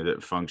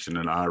 that function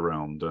in our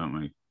realm, don't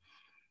we?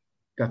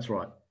 That's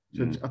right.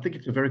 So I think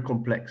it's a very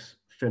complex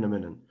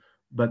phenomenon.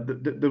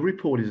 But the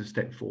report is a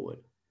step forward,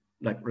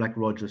 like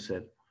Roger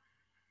said.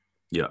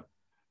 Yeah.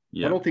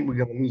 I don't think we're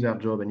going to lose our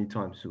job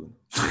anytime soon.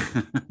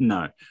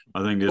 No,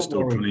 I think there's Don't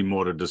still worry. plenty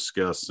more to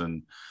discuss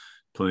and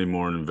plenty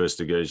more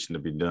investigation to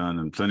be done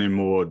and plenty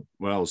more,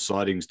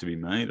 sightings to be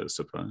made, I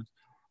suppose.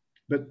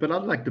 But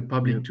I'd like the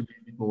public to be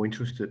a bit more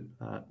interested.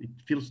 It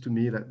feels to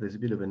me that there's a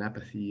bit of an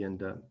apathy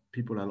and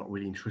people are not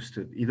really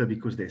interested, either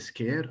because they're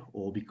scared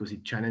or because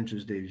it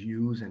challenges their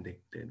views and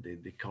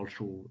the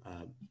cultural.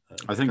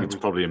 I think it's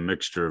probably a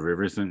mixture of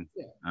everything.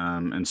 Yeah.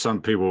 And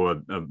some people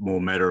are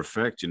more matter of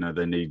fact.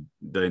 They need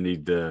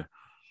the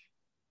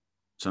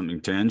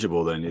something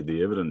tangible. They need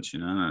the evidence.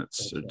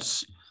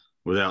 It's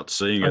without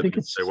seeing it,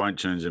 they won't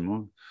change their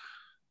mind.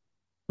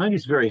 I think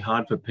it's very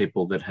hard for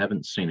people that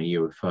haven't seen a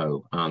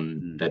UFO.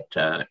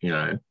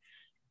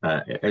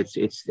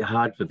 It's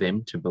hard for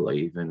them to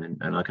believe,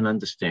 and I can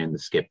understand the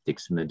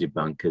skeptics and the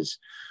debunkers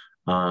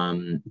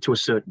to a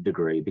certain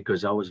degree,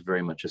 because I was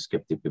very much a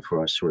skeptic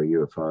before I saw a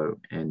UFO,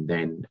 and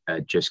then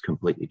just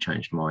completely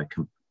changed my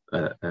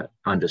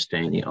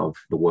understanding of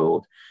the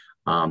world.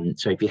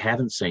 So if you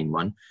haven't seen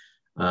one,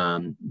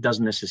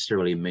 doesn't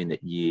necessarily mean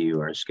that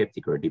you are a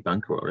skeptic or a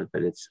debunker of it,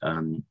 but it's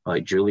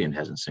like Julian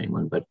hasn't seen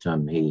one, but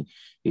he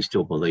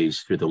still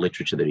believes through the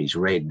literature that he's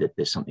read that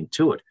there's something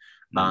to it.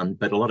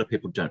 But a lot of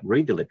people don't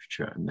read the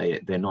literature, and they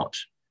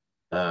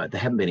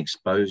haven't been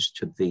exposed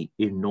to the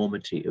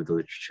enormity of the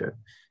literature.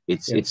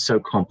 It's so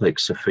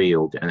complex a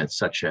field, and it's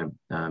such an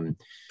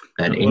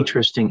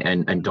interesting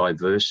and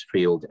diverse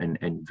field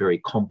and very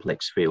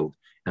complex field.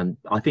 And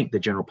I think the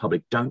general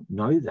public don't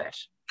know that.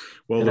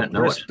 Well,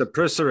 the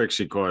press are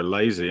actually quite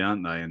lazy,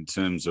 aren't they, in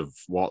terms of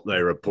what they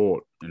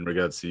report in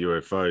regards to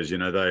UFOs?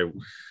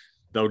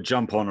 They'll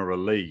jump on a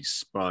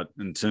release, but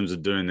in terms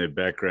of doing their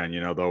background,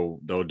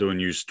 they'll do a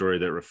news story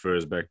that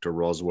refers back to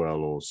Roswell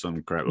or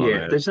some crap like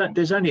that. Yeah,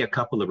 there's only a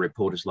couple of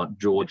reporters like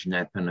George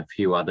Knapp and a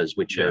few others,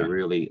 which are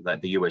really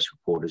like the US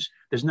reporters.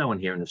 There's no one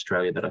here in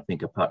Australia that I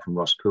think, apart from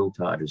Ross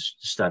Coulthard, has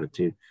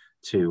started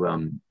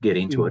to get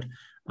into it.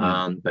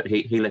 But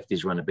he left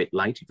his run a bit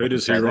late. Who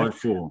does he write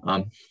for?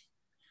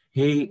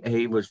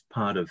 He was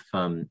part of,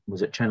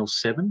 was it Channel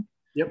 7?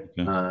 Yep.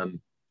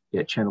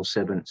 Channel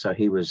 7. So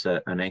he was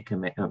not an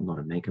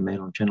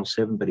anchorman on Channel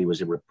 7, but he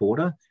was a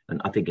reporter.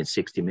 And I think in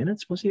 60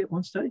 Minutes, was he at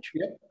one stage?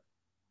 Yeah.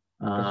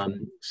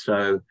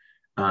 So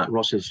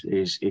Ross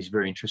is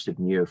very interested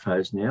in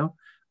UFOs now.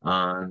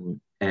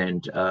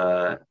 And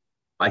I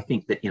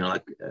think that,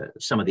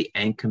 some of the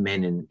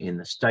anchormen in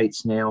the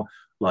States now,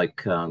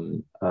 like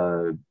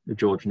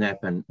George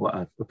Knapp and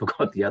I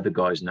forgot the other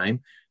guy's name.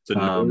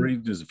 Norrie?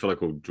 There's a fellow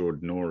called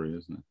George Norrie,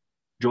 isn't it?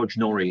 George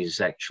Norrie is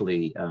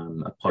actually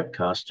a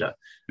podcaster,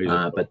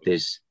 but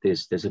there's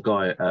a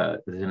guy,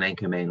 there's an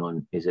anchorman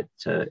on. Is it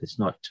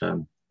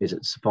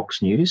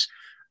Fox News?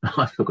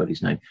 I forgot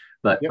his name,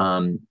 but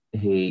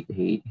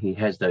he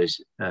has those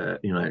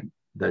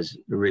those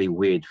really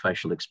weird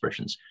facial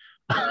expressions.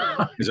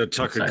 Is it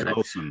Tucker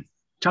Carlson?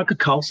 Tucker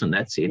Carlson,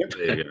 that's it.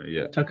 There you go,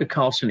 yeah. Tucker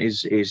Carlson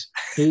is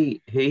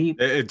he.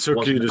 It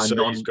took you to say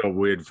he's got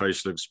weird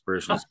facial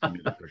expressions for me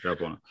to pick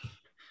up on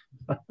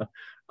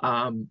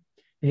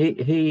it.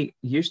 He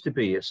used to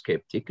be a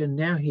skeptic, and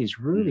now he's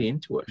really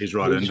into it. He's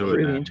right into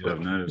it.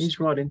 He's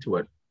right into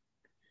it.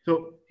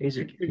 So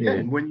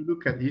when you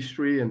look at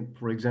history, and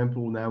for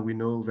example, now we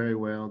know very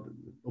well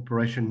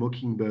Operation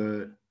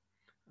Mockingbird.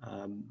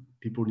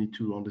 People need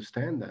to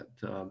understand that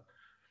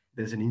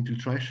there's an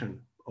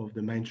infiltration of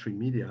the mainstream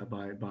media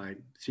by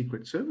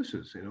secret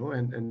services,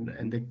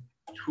 and they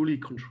truly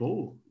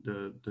control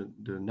the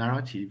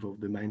narrative of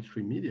the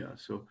mainstream media.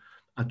 So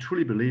I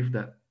truly believe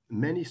that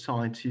many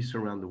scientists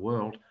around the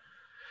world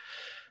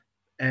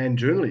and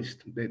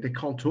journalists, they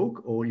can't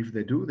talk, or if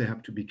they do, they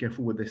have to be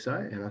careful what they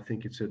say. And I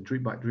think it's a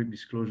drip by drip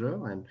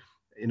disclosure. And,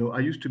 I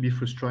used to be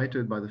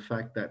frustrated by the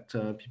fact that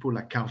people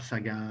like Carl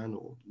Sagan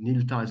or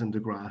Neil Tyson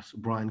deGrasse,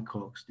 Brian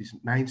Cox, these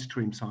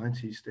mainstream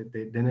scientists,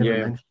 they never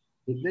mention.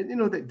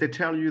 They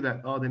tell you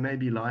that, there may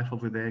be life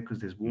over there because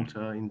there's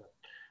water in,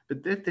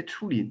 but they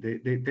truly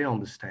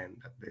understand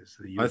that there's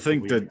the. I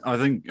think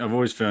I've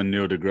always found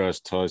Neil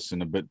deGrasse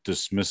Tyson a bit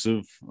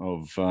dismissive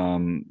of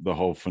the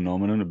whole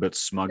phenomenon, a bit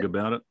smug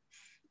about it.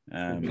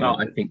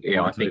 I think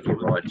you're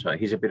right.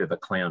 He's a bit of a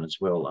clown as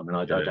well. I mean,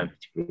 I don't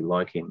particularly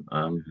like him,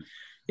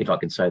 if I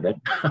can say that.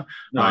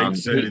 No, you can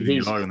say anything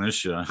you like on this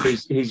show.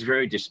 He's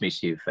very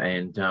dismissive,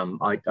 and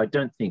I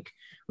don't think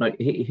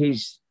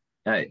he's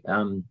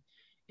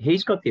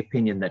got the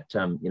opinion that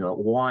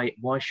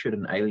why should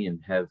an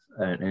alien have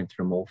an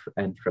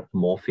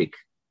anthropomorphic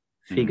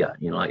figure?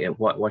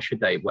 Why should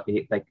they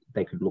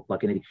could look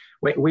like anything?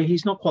 Where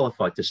he's not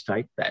qualified to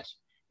state that.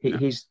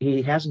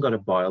 He hasn't got a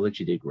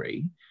biology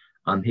degree.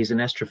 He's an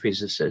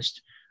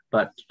astrophysicist,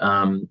 but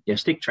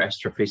stick to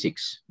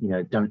astrophysics.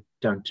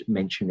 Don't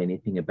mention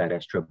anything about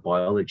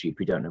astrobiology if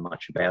you don't know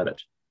much about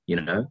it.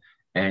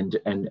 And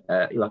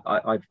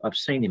I've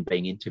seen him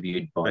being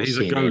interviewed by. He's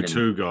CNN, a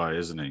go-to guy,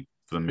 isn't he?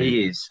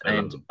 He is,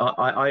 and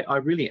I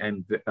really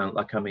am.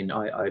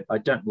 I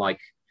don't like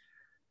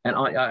and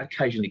I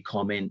occasionally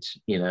comment,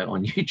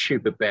 on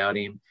YouTube about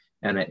him,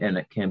 and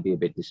it can be a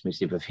bit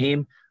dismissive of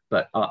him.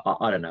 But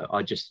I don't know.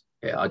 I just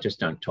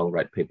don't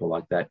tolerate people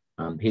like that.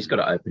 He's got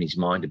to open his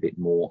mind a bit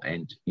more,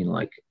 and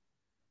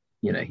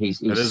he's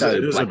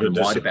so black and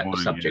white about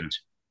the subject.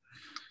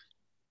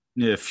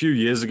 Yeah, a few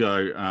years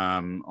ago,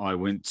 I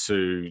went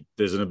to,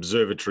 there's an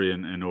observatory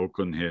in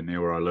Auckland here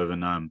near where I live,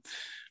 and I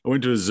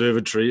went to an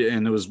observatory,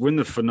 and it was when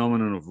the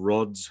phenomenon of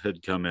rods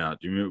had come out.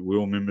 We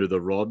all remember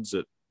the rods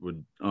that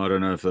would, I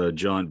don't know if they're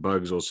giant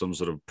bugs or some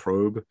sort of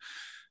probe.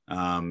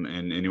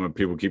 And anyway,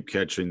 people keep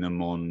catching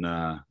them on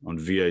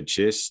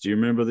VHS. Do you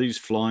remember these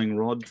flying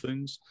rod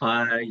things?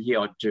 Yeah,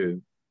 I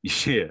do.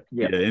 Yeah.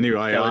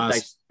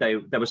 Anyway, they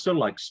were sort of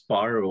like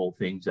spiral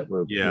things that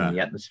were in the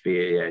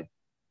atmosphere. Yeah.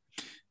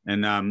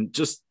 And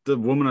just the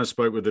woman I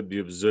spoke with at the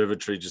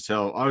observatory, just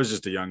how I was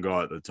just a young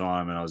guy at the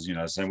time, and I was,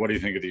 saying, "What do you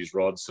think of these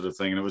rods?" sort of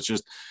thing. And it was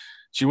just,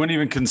 she wouldn't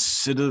even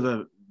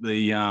consider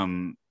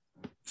the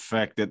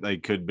fact that they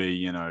could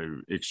be,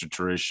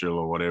 extraterrestrial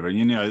or whatever.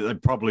 They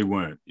probably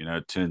weren't.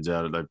 It turns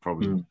out they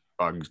probably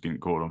bugs getting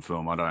caught on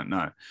film. I don't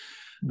know.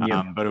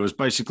 Yeah. But it was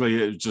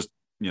just,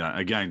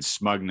 again,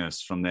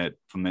 smugness from that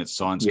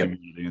science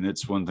community, and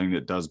that's one thing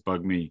that does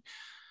bug me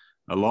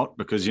a lot,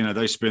 because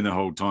they spend the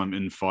whole time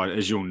infighting,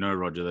 as you'll know,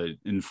 Roger, they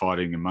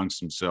infighting amongst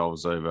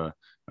themselves over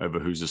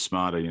who's the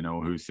smarter,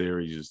 or who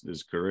theory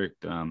is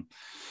correct.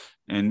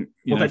 And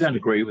they don't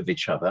agree with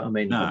each other. I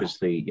mean,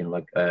 obviously,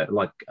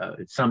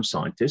 some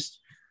scientists,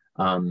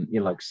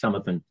 like some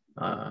of them,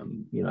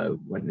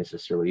 won't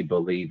necessarily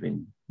believe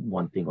in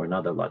one thing or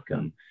another, like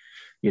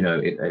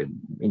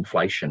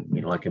inflation.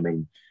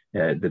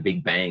 The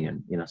Big Bang,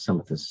 and some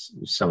of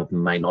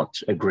them may not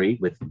agree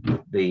with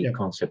the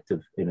concept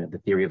of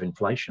the theory of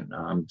inflation.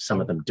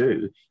 Some of them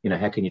do.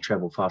 How can you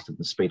travel faster than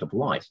the speed of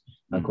light,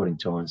 according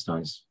to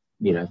Einstein's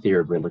theory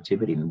of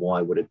relativity, and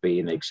why would it be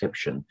an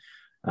exception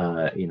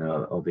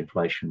of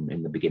inflation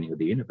in the beginning of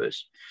the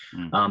universe?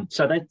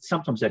 So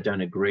sometimes they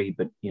don't agree,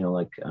 but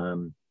I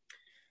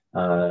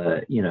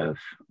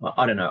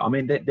don't know. I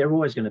mean, there are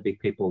always going to be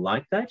people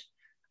like that.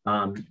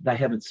 They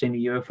haven't seen a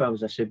UFO,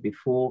 as I said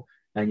before.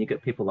 And you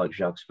get people like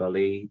Jacques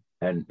Vallée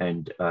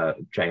and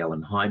J.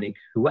 Allen Hynek,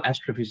 who were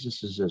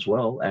astrophysicists as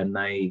well, and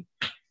they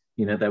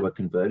were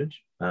converted.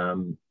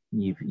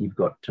 You've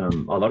got a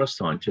lot of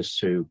scientists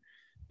who,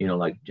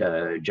 like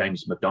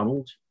James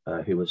McDonald,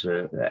 who was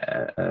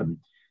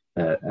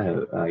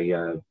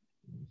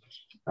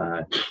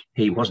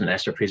he wasn't an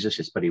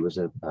astrophysicist, but he was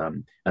a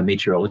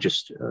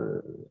meteorologist,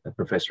 a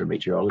professor of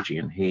meteorology,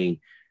 and he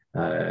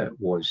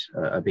was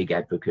a big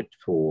advocate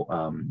for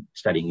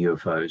studying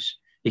UFOs.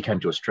 He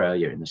came to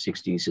Australia in the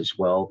 60s as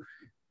well,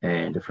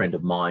 and a friend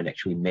of mine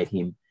actually met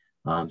him.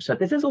 So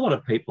there's a lot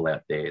of people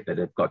out there that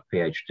have got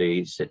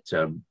PhDs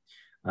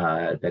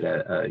that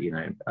are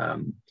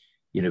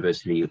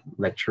university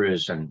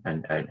lecturers and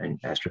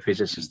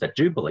astrophysicists that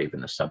do believe in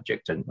the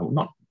subject, and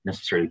not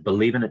necessarily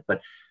believe in it, but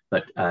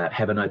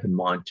have an open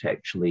mind to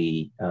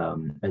actually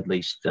at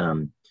least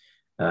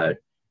toy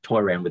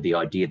around with the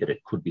idea that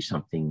it could be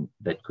something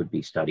that could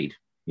be studied.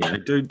 They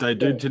do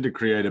tend to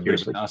create a bit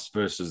of an us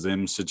versus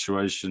them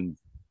situation.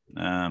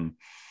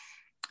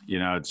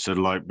 It's sort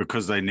of like,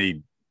 because they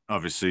need,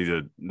 obviously,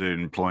 they're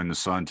employing the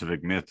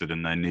scientific method,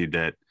 and they need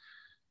that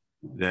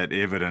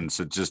evidence.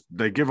 It just,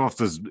 they give off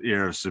this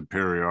air of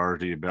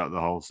superiority about the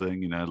whole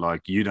thing.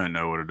 Like, you don't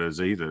know what it is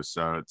either.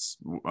 So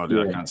I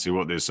can't see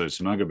what they're so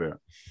smug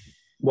about.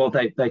 Well,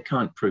 they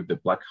can't prove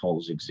that black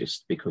holes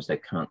exist because they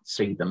can't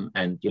see them,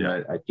 and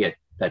yet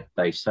that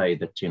they say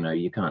that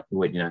you can't.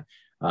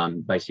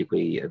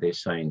 Basically, they're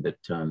saying that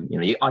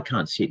you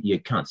can't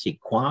see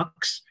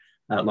quarks.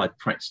 Like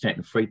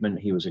Stanton Friedman,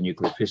 he was a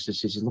nuclear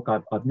physicist. He says, "Look,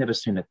 I've never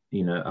seen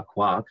a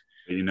quark."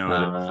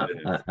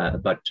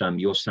 But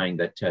you're saying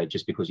that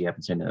just because you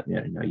haven't seen a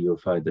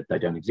UFO, that they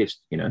don't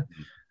exist.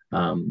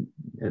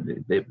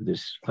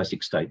 This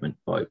classic statement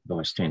by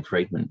Stan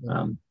Friedman,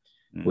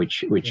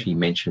 which he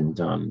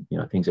mentioned.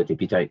 Things that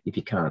if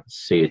you can't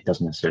see it,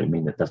 doesn't necessarily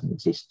mean that it doesn't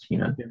exist.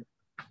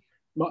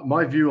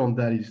 My view on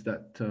that is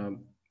that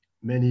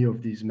many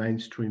of these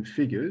mainstream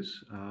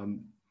figures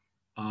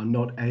are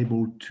not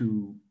able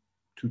to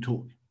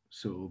talk.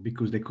 So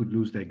because they could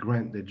lose their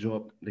grant, their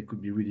job, they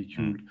could be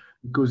ridiculed,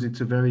 because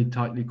it's a very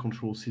tightly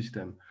controlled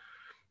system.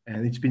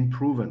 And it's been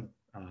proven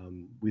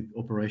with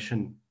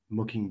Operation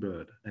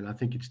Mockingbird. And I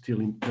think it's still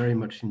very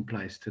much in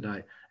place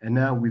today. And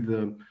now with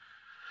the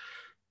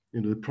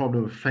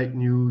problem of fake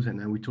news, and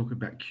then we talk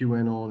about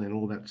QAnon and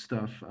all that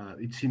stuff,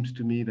 it seems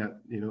to me that,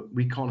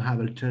 we can't have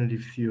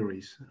alternative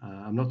theories.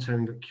 I'm not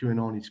saying that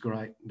QAnon is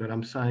great, but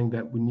I'm saying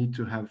that we need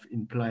to have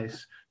in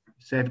place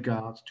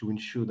safeguards to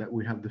ensure that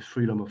we have the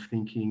freedom of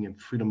thinking and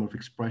freedom of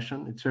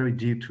expression. It's very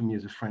dear to me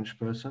as a French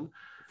person.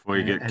 Before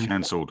you get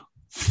cancelled.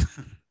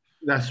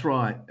 That's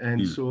right.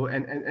 And so,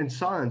 and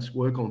science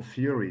work on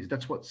theories.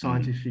 That's what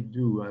scientific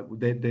do.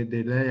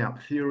 They lay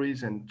out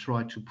theories and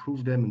try to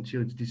prove them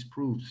until it's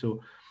disproved.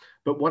 So,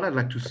 but what I'd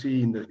like to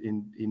see in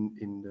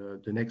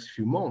the next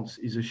few months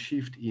is a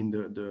shift in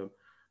the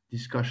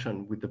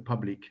discussion with the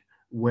public,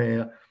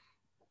 where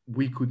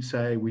we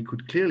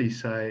could clearly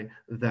say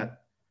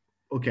that,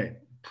 okay,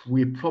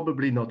 we're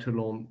probably not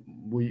alone.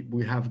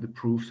 We have the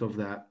proofs of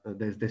that.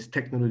 There's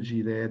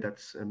technology there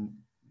that's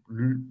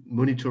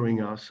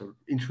monitoring us, or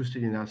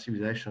interested in our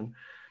civilization,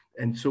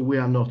 and so we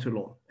are not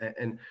alone.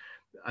 And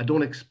I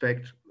don't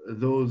expect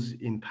those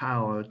in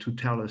power to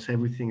tell us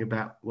everything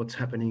about what's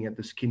happening at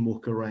the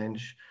Skinwalker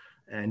Ranch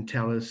and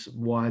tell us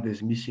why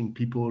there's missing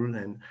people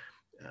and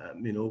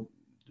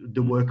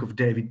the work of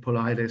David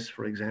Paulides,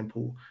 for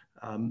example,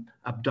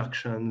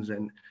 abductions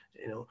and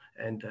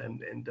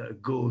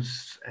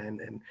ghosts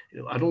and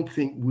I don't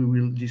think we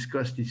will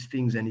discuss these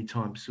things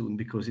anytime soon,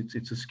 because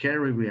it's a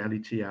scary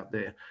reality out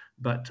there.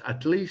 But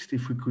at least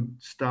if we could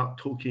start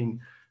talking,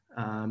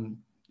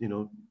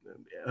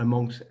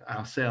 amongst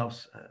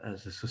ourselves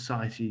as a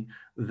society,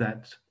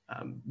 that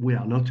we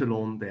are not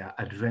alone. There are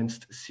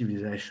advanced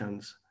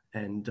civilizations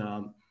and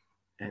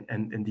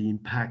the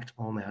impact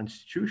on our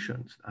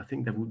institutions. I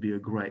think that would be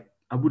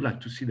I would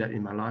like to see that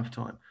in my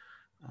lifetime.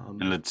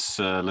 And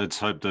let's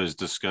hope those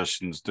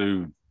discussions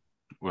do,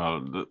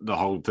 the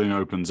whole thing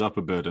opens up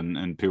a bit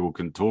and people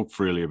can talk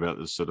freely about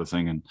this sort of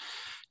thing and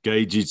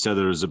gauge each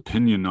other's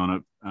opinion on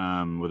it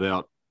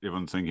without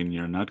everyone thinking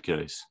you're a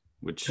nutcase,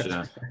 which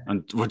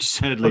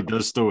sadly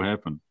does still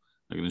happen,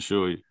 I can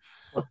assure you.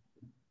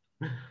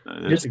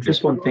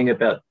 Just one thing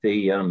about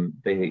the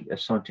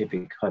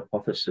scientific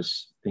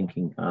hypothesis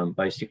thinking.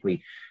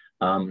 Basically,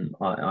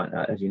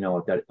 as you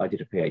know, I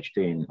did a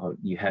PhD, and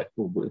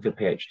with a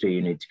PhD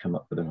you need to come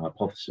up with an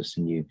hypothesis,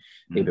 and you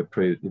either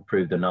prove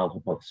the null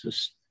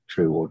hypothesis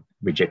true or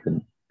reject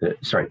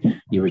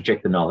you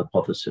reject the null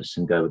hypothesis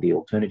and go with the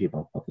alternative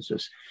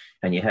hypothesis,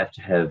 and you have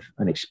to have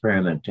an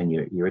experiment, and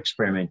you're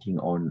experimenting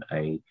on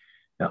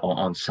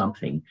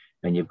something,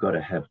 and you've got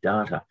to have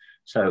data.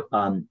 So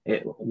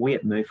we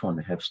at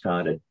MUFON have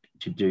started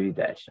to do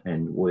that,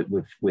 and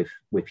with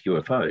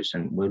UFOs,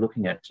 and we're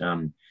looking at,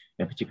 and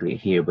particularly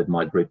here with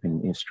my group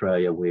in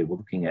Australia, where we're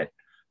looking at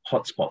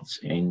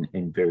hotspots in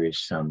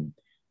various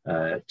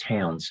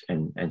towns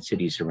and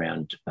cities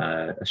around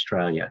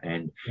Australia,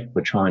 and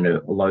we're trying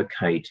to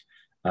locate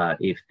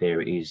if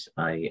there is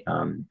a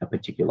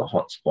particular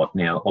hotspot.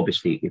 Now,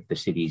 obviously, if the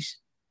city's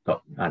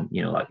got,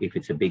 like if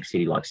it's a big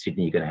city like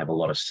Sydney, you're going to have a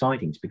lot of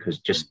sightings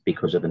because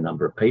of the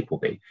number of people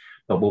there.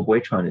 But what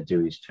we're trying to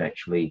do is to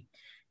actually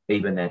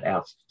even that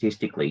out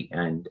statistically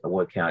and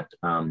work out,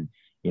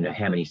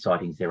 how many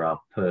sightings there are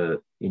per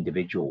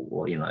individual,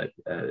 or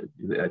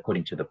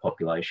according to the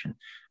population,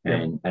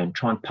 and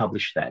try and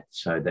publish that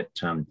so that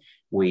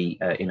we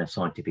in a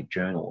scientific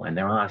journal, and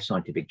there are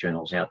scientific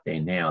journals out there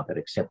now that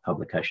accept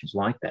publications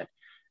like that.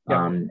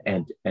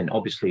 And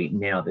obviously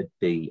now that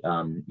the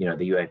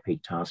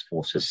UAP task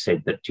force has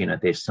said that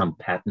there's some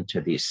pattern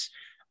to this,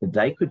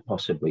 they could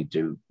possibly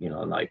do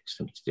like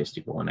some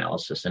statistical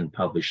analysis and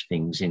publish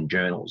things in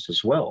journals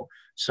as well.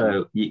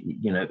 So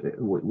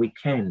we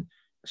can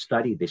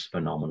study this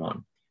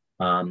phenomenon,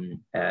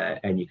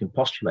 and you can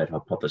postulate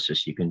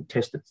hypothesis, you can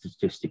test it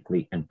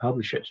statistically and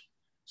publish it.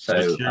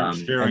 So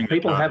and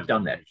people have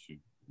done that.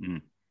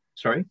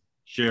 Sorry.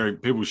 Sharing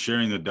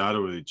the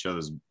data with each other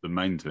is the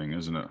main thing,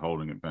 isn't it?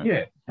 Holding it back.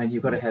 Yeah, and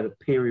you've got to have a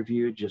peer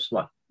review, just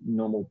like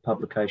normal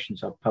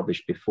publications I've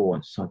published before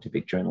in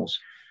scientific journals.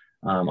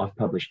 I've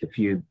published a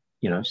few,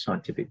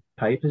 scientific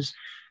papers,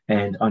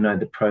 and I know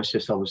the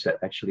process. I was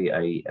actually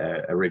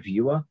a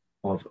reviewer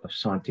of a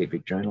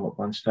scientific journal at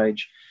one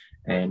stage,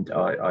 and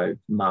I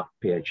marked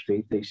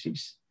PhD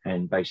theses,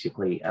 and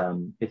basically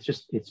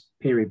it's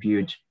peer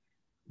reviewed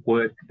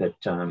work that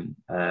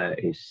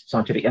is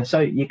scientific, and so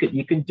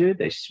you can do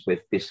this with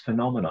this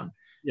phenomenon.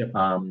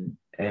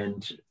 And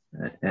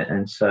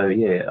so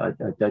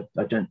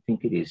I don't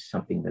think it is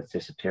something that's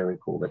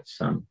esoteric or that's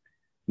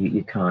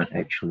you can't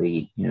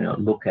actually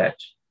look at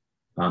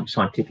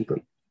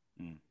scientifically.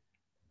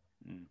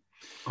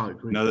 I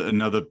agree.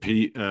 Another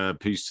piece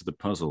to the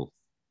puzzle,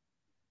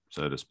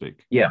 so to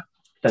speak. Yeah,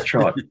 that's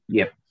right.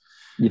 Yep,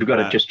 you've got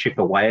to just chip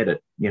away at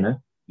it.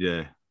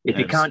 Yeah. If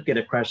you can't get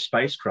a crashed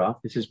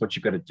spacecraft, this is what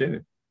you've got to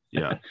do.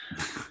 Yeah.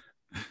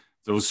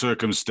 It's all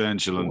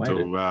circumstantial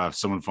until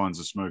someone finds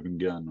a smoking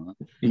gun, right?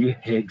 Yeah,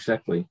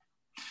 exactly.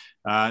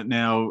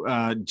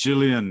 Now,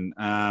 Gillian,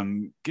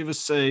 give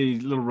us a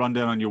little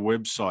rundown on your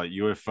website,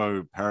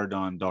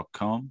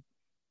 ufoparadigm.com.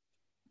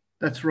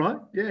 That's right.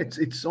 Yeah,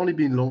 it's only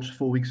been launched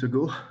 4 weeks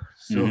ago,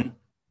 so I'm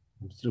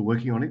still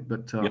working on it.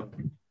 But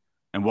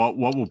and what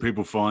will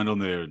people find on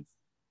there?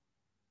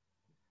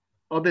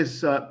 Oh,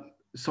 there's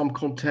some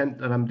content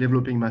that I'm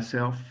developing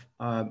myself,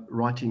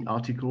 writing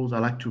articles. I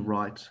like to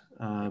write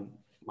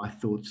my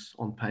thoughts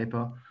on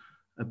paper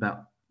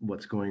about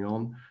what's going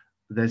on.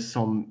 There's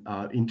some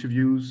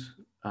interviews.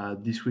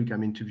 This week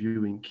I'm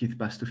interviewing Keith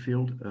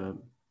Basterfield,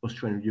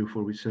 Australian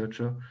UFO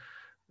researcher.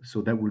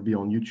 So that will be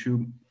on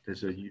YouTube.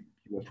 There's a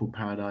UFO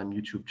Paradigm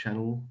YouTube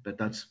channel, but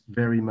that's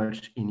very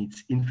much in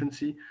its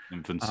infancy.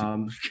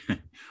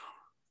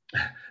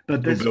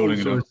 But there's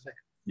also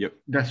Yep,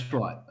 that's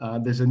right.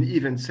 There's an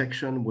event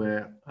section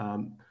where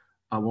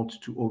I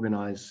want to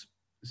organize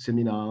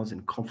seminars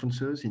and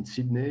conferences in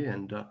Sydney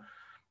and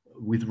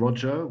with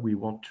Roger, we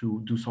want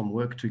to do some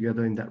work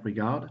together in that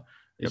regard.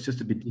 It's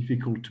just a bit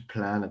difficult to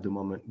plan at the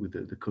moment with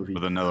the COVID.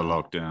 With another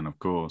lockdown, of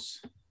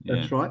course. Yeah,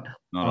 that's right.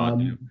 not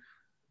ideal.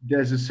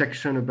 There's a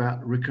section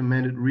about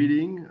recommended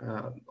reading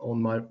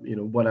on my,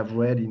 what I've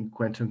read in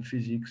quantum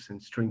physics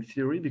and string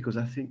theory, because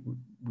I think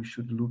we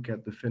should look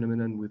at the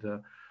phenomenon with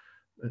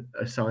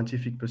a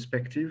scientific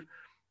perspective.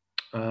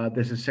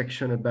 There's a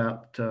section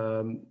about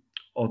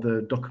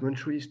other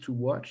documentaries to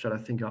watch that I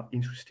think are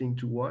interesting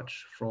to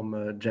watch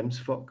from James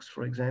Fox,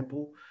 for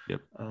example,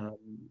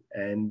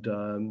 and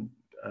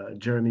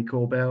Jeremy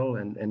Corbell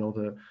and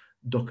other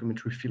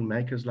documentary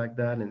filmmakers like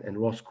that, and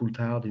Ross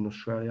Coulthard in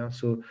Australia.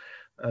 So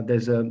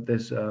there's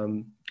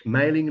a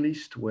mailing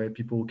list where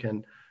people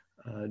can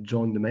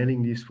join the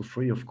mailing list for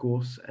free, of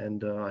course,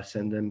 and I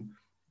send them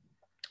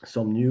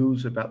some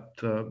news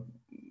about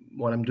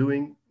what I'm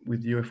doing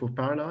with the UFO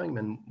paradigm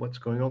and what's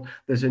going on.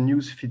 There's a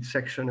news feed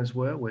section as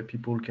well where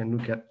people can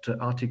look at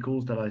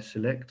articles that I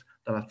select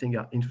that I think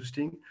are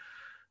interesting.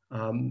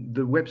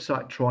 The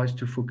website tries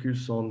to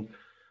focus on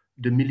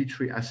the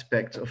military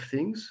aspect of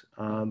things,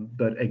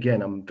 but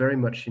again, I'm very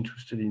much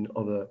interested in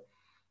other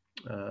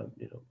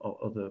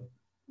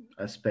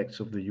aspects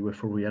of the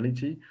UFO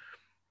reality.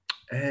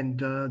 And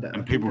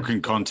people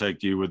can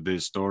contact you with their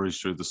stories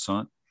through the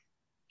site?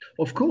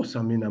 Of course.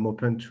 I mean, I'm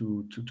open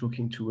to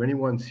talking to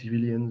anyone,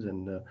 civilians.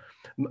 And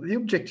the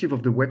objective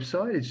of the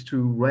website is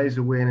to raise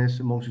awareness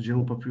amongst the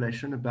general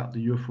population about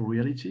the UFO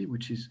reality,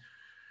 which has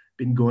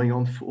been going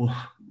on for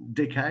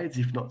decades,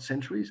 if not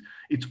centuries.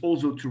 It's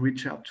also to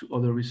reach out to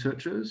other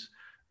researchers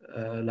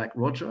like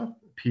Roger,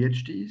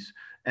 PhDs,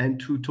 and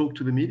to talk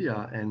to the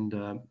media and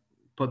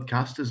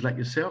podcasters like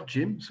yourself,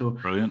 Jim. So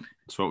brilliant.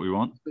 That's what we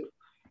want.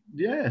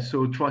 Yeah,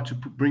 so try to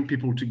bring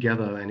people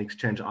together and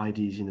exchange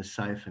ideas in a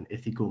safe and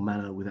ethical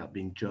manner without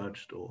being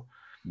judged. Or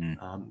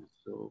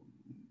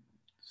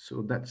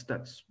so that's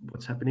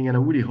what's happening. And I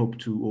really hope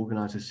to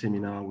organize a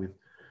seminar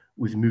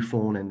with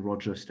MUFON and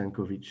Roger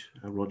Stankovic,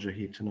 Roger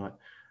here tonight,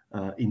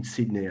 in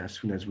Sydney as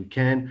soon as we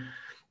can.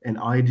 And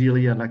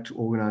ideally, I'd like to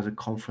organize a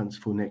conference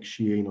for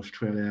next year in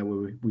Australia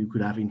where we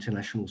could have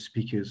international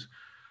speakers.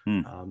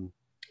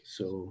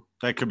 So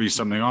that could be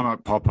something I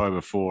might pop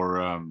over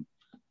for.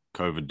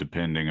 COVID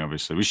depending,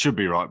 obviously. We should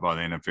be right by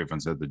then if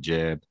everyone's had the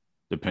jab,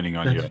 depending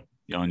on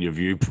your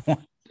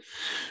viewpoint.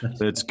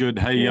 That's good.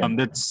 Hey,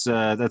 that's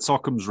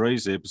Occam's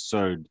Razor,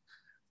 episode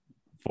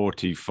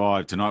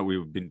 45. Tonight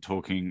we've been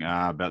talking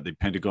about the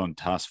Pentagon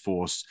Task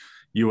Force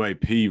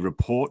UAP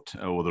report,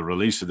 or the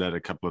release of that a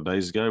couple of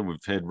days ago. We've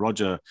had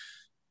Roger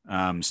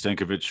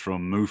Stankovic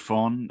from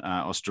MUFON,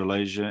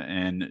 Australasia,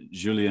 and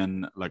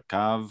Julien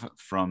Lacave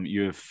from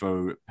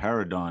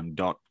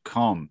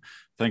UFOparadigm.com.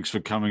 Thanks for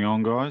coming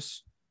on,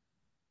 guys.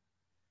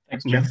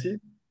 Thanks, Jesse.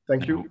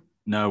 Thank you.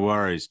 No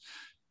worries.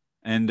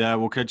 And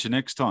we'll catch you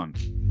next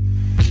time.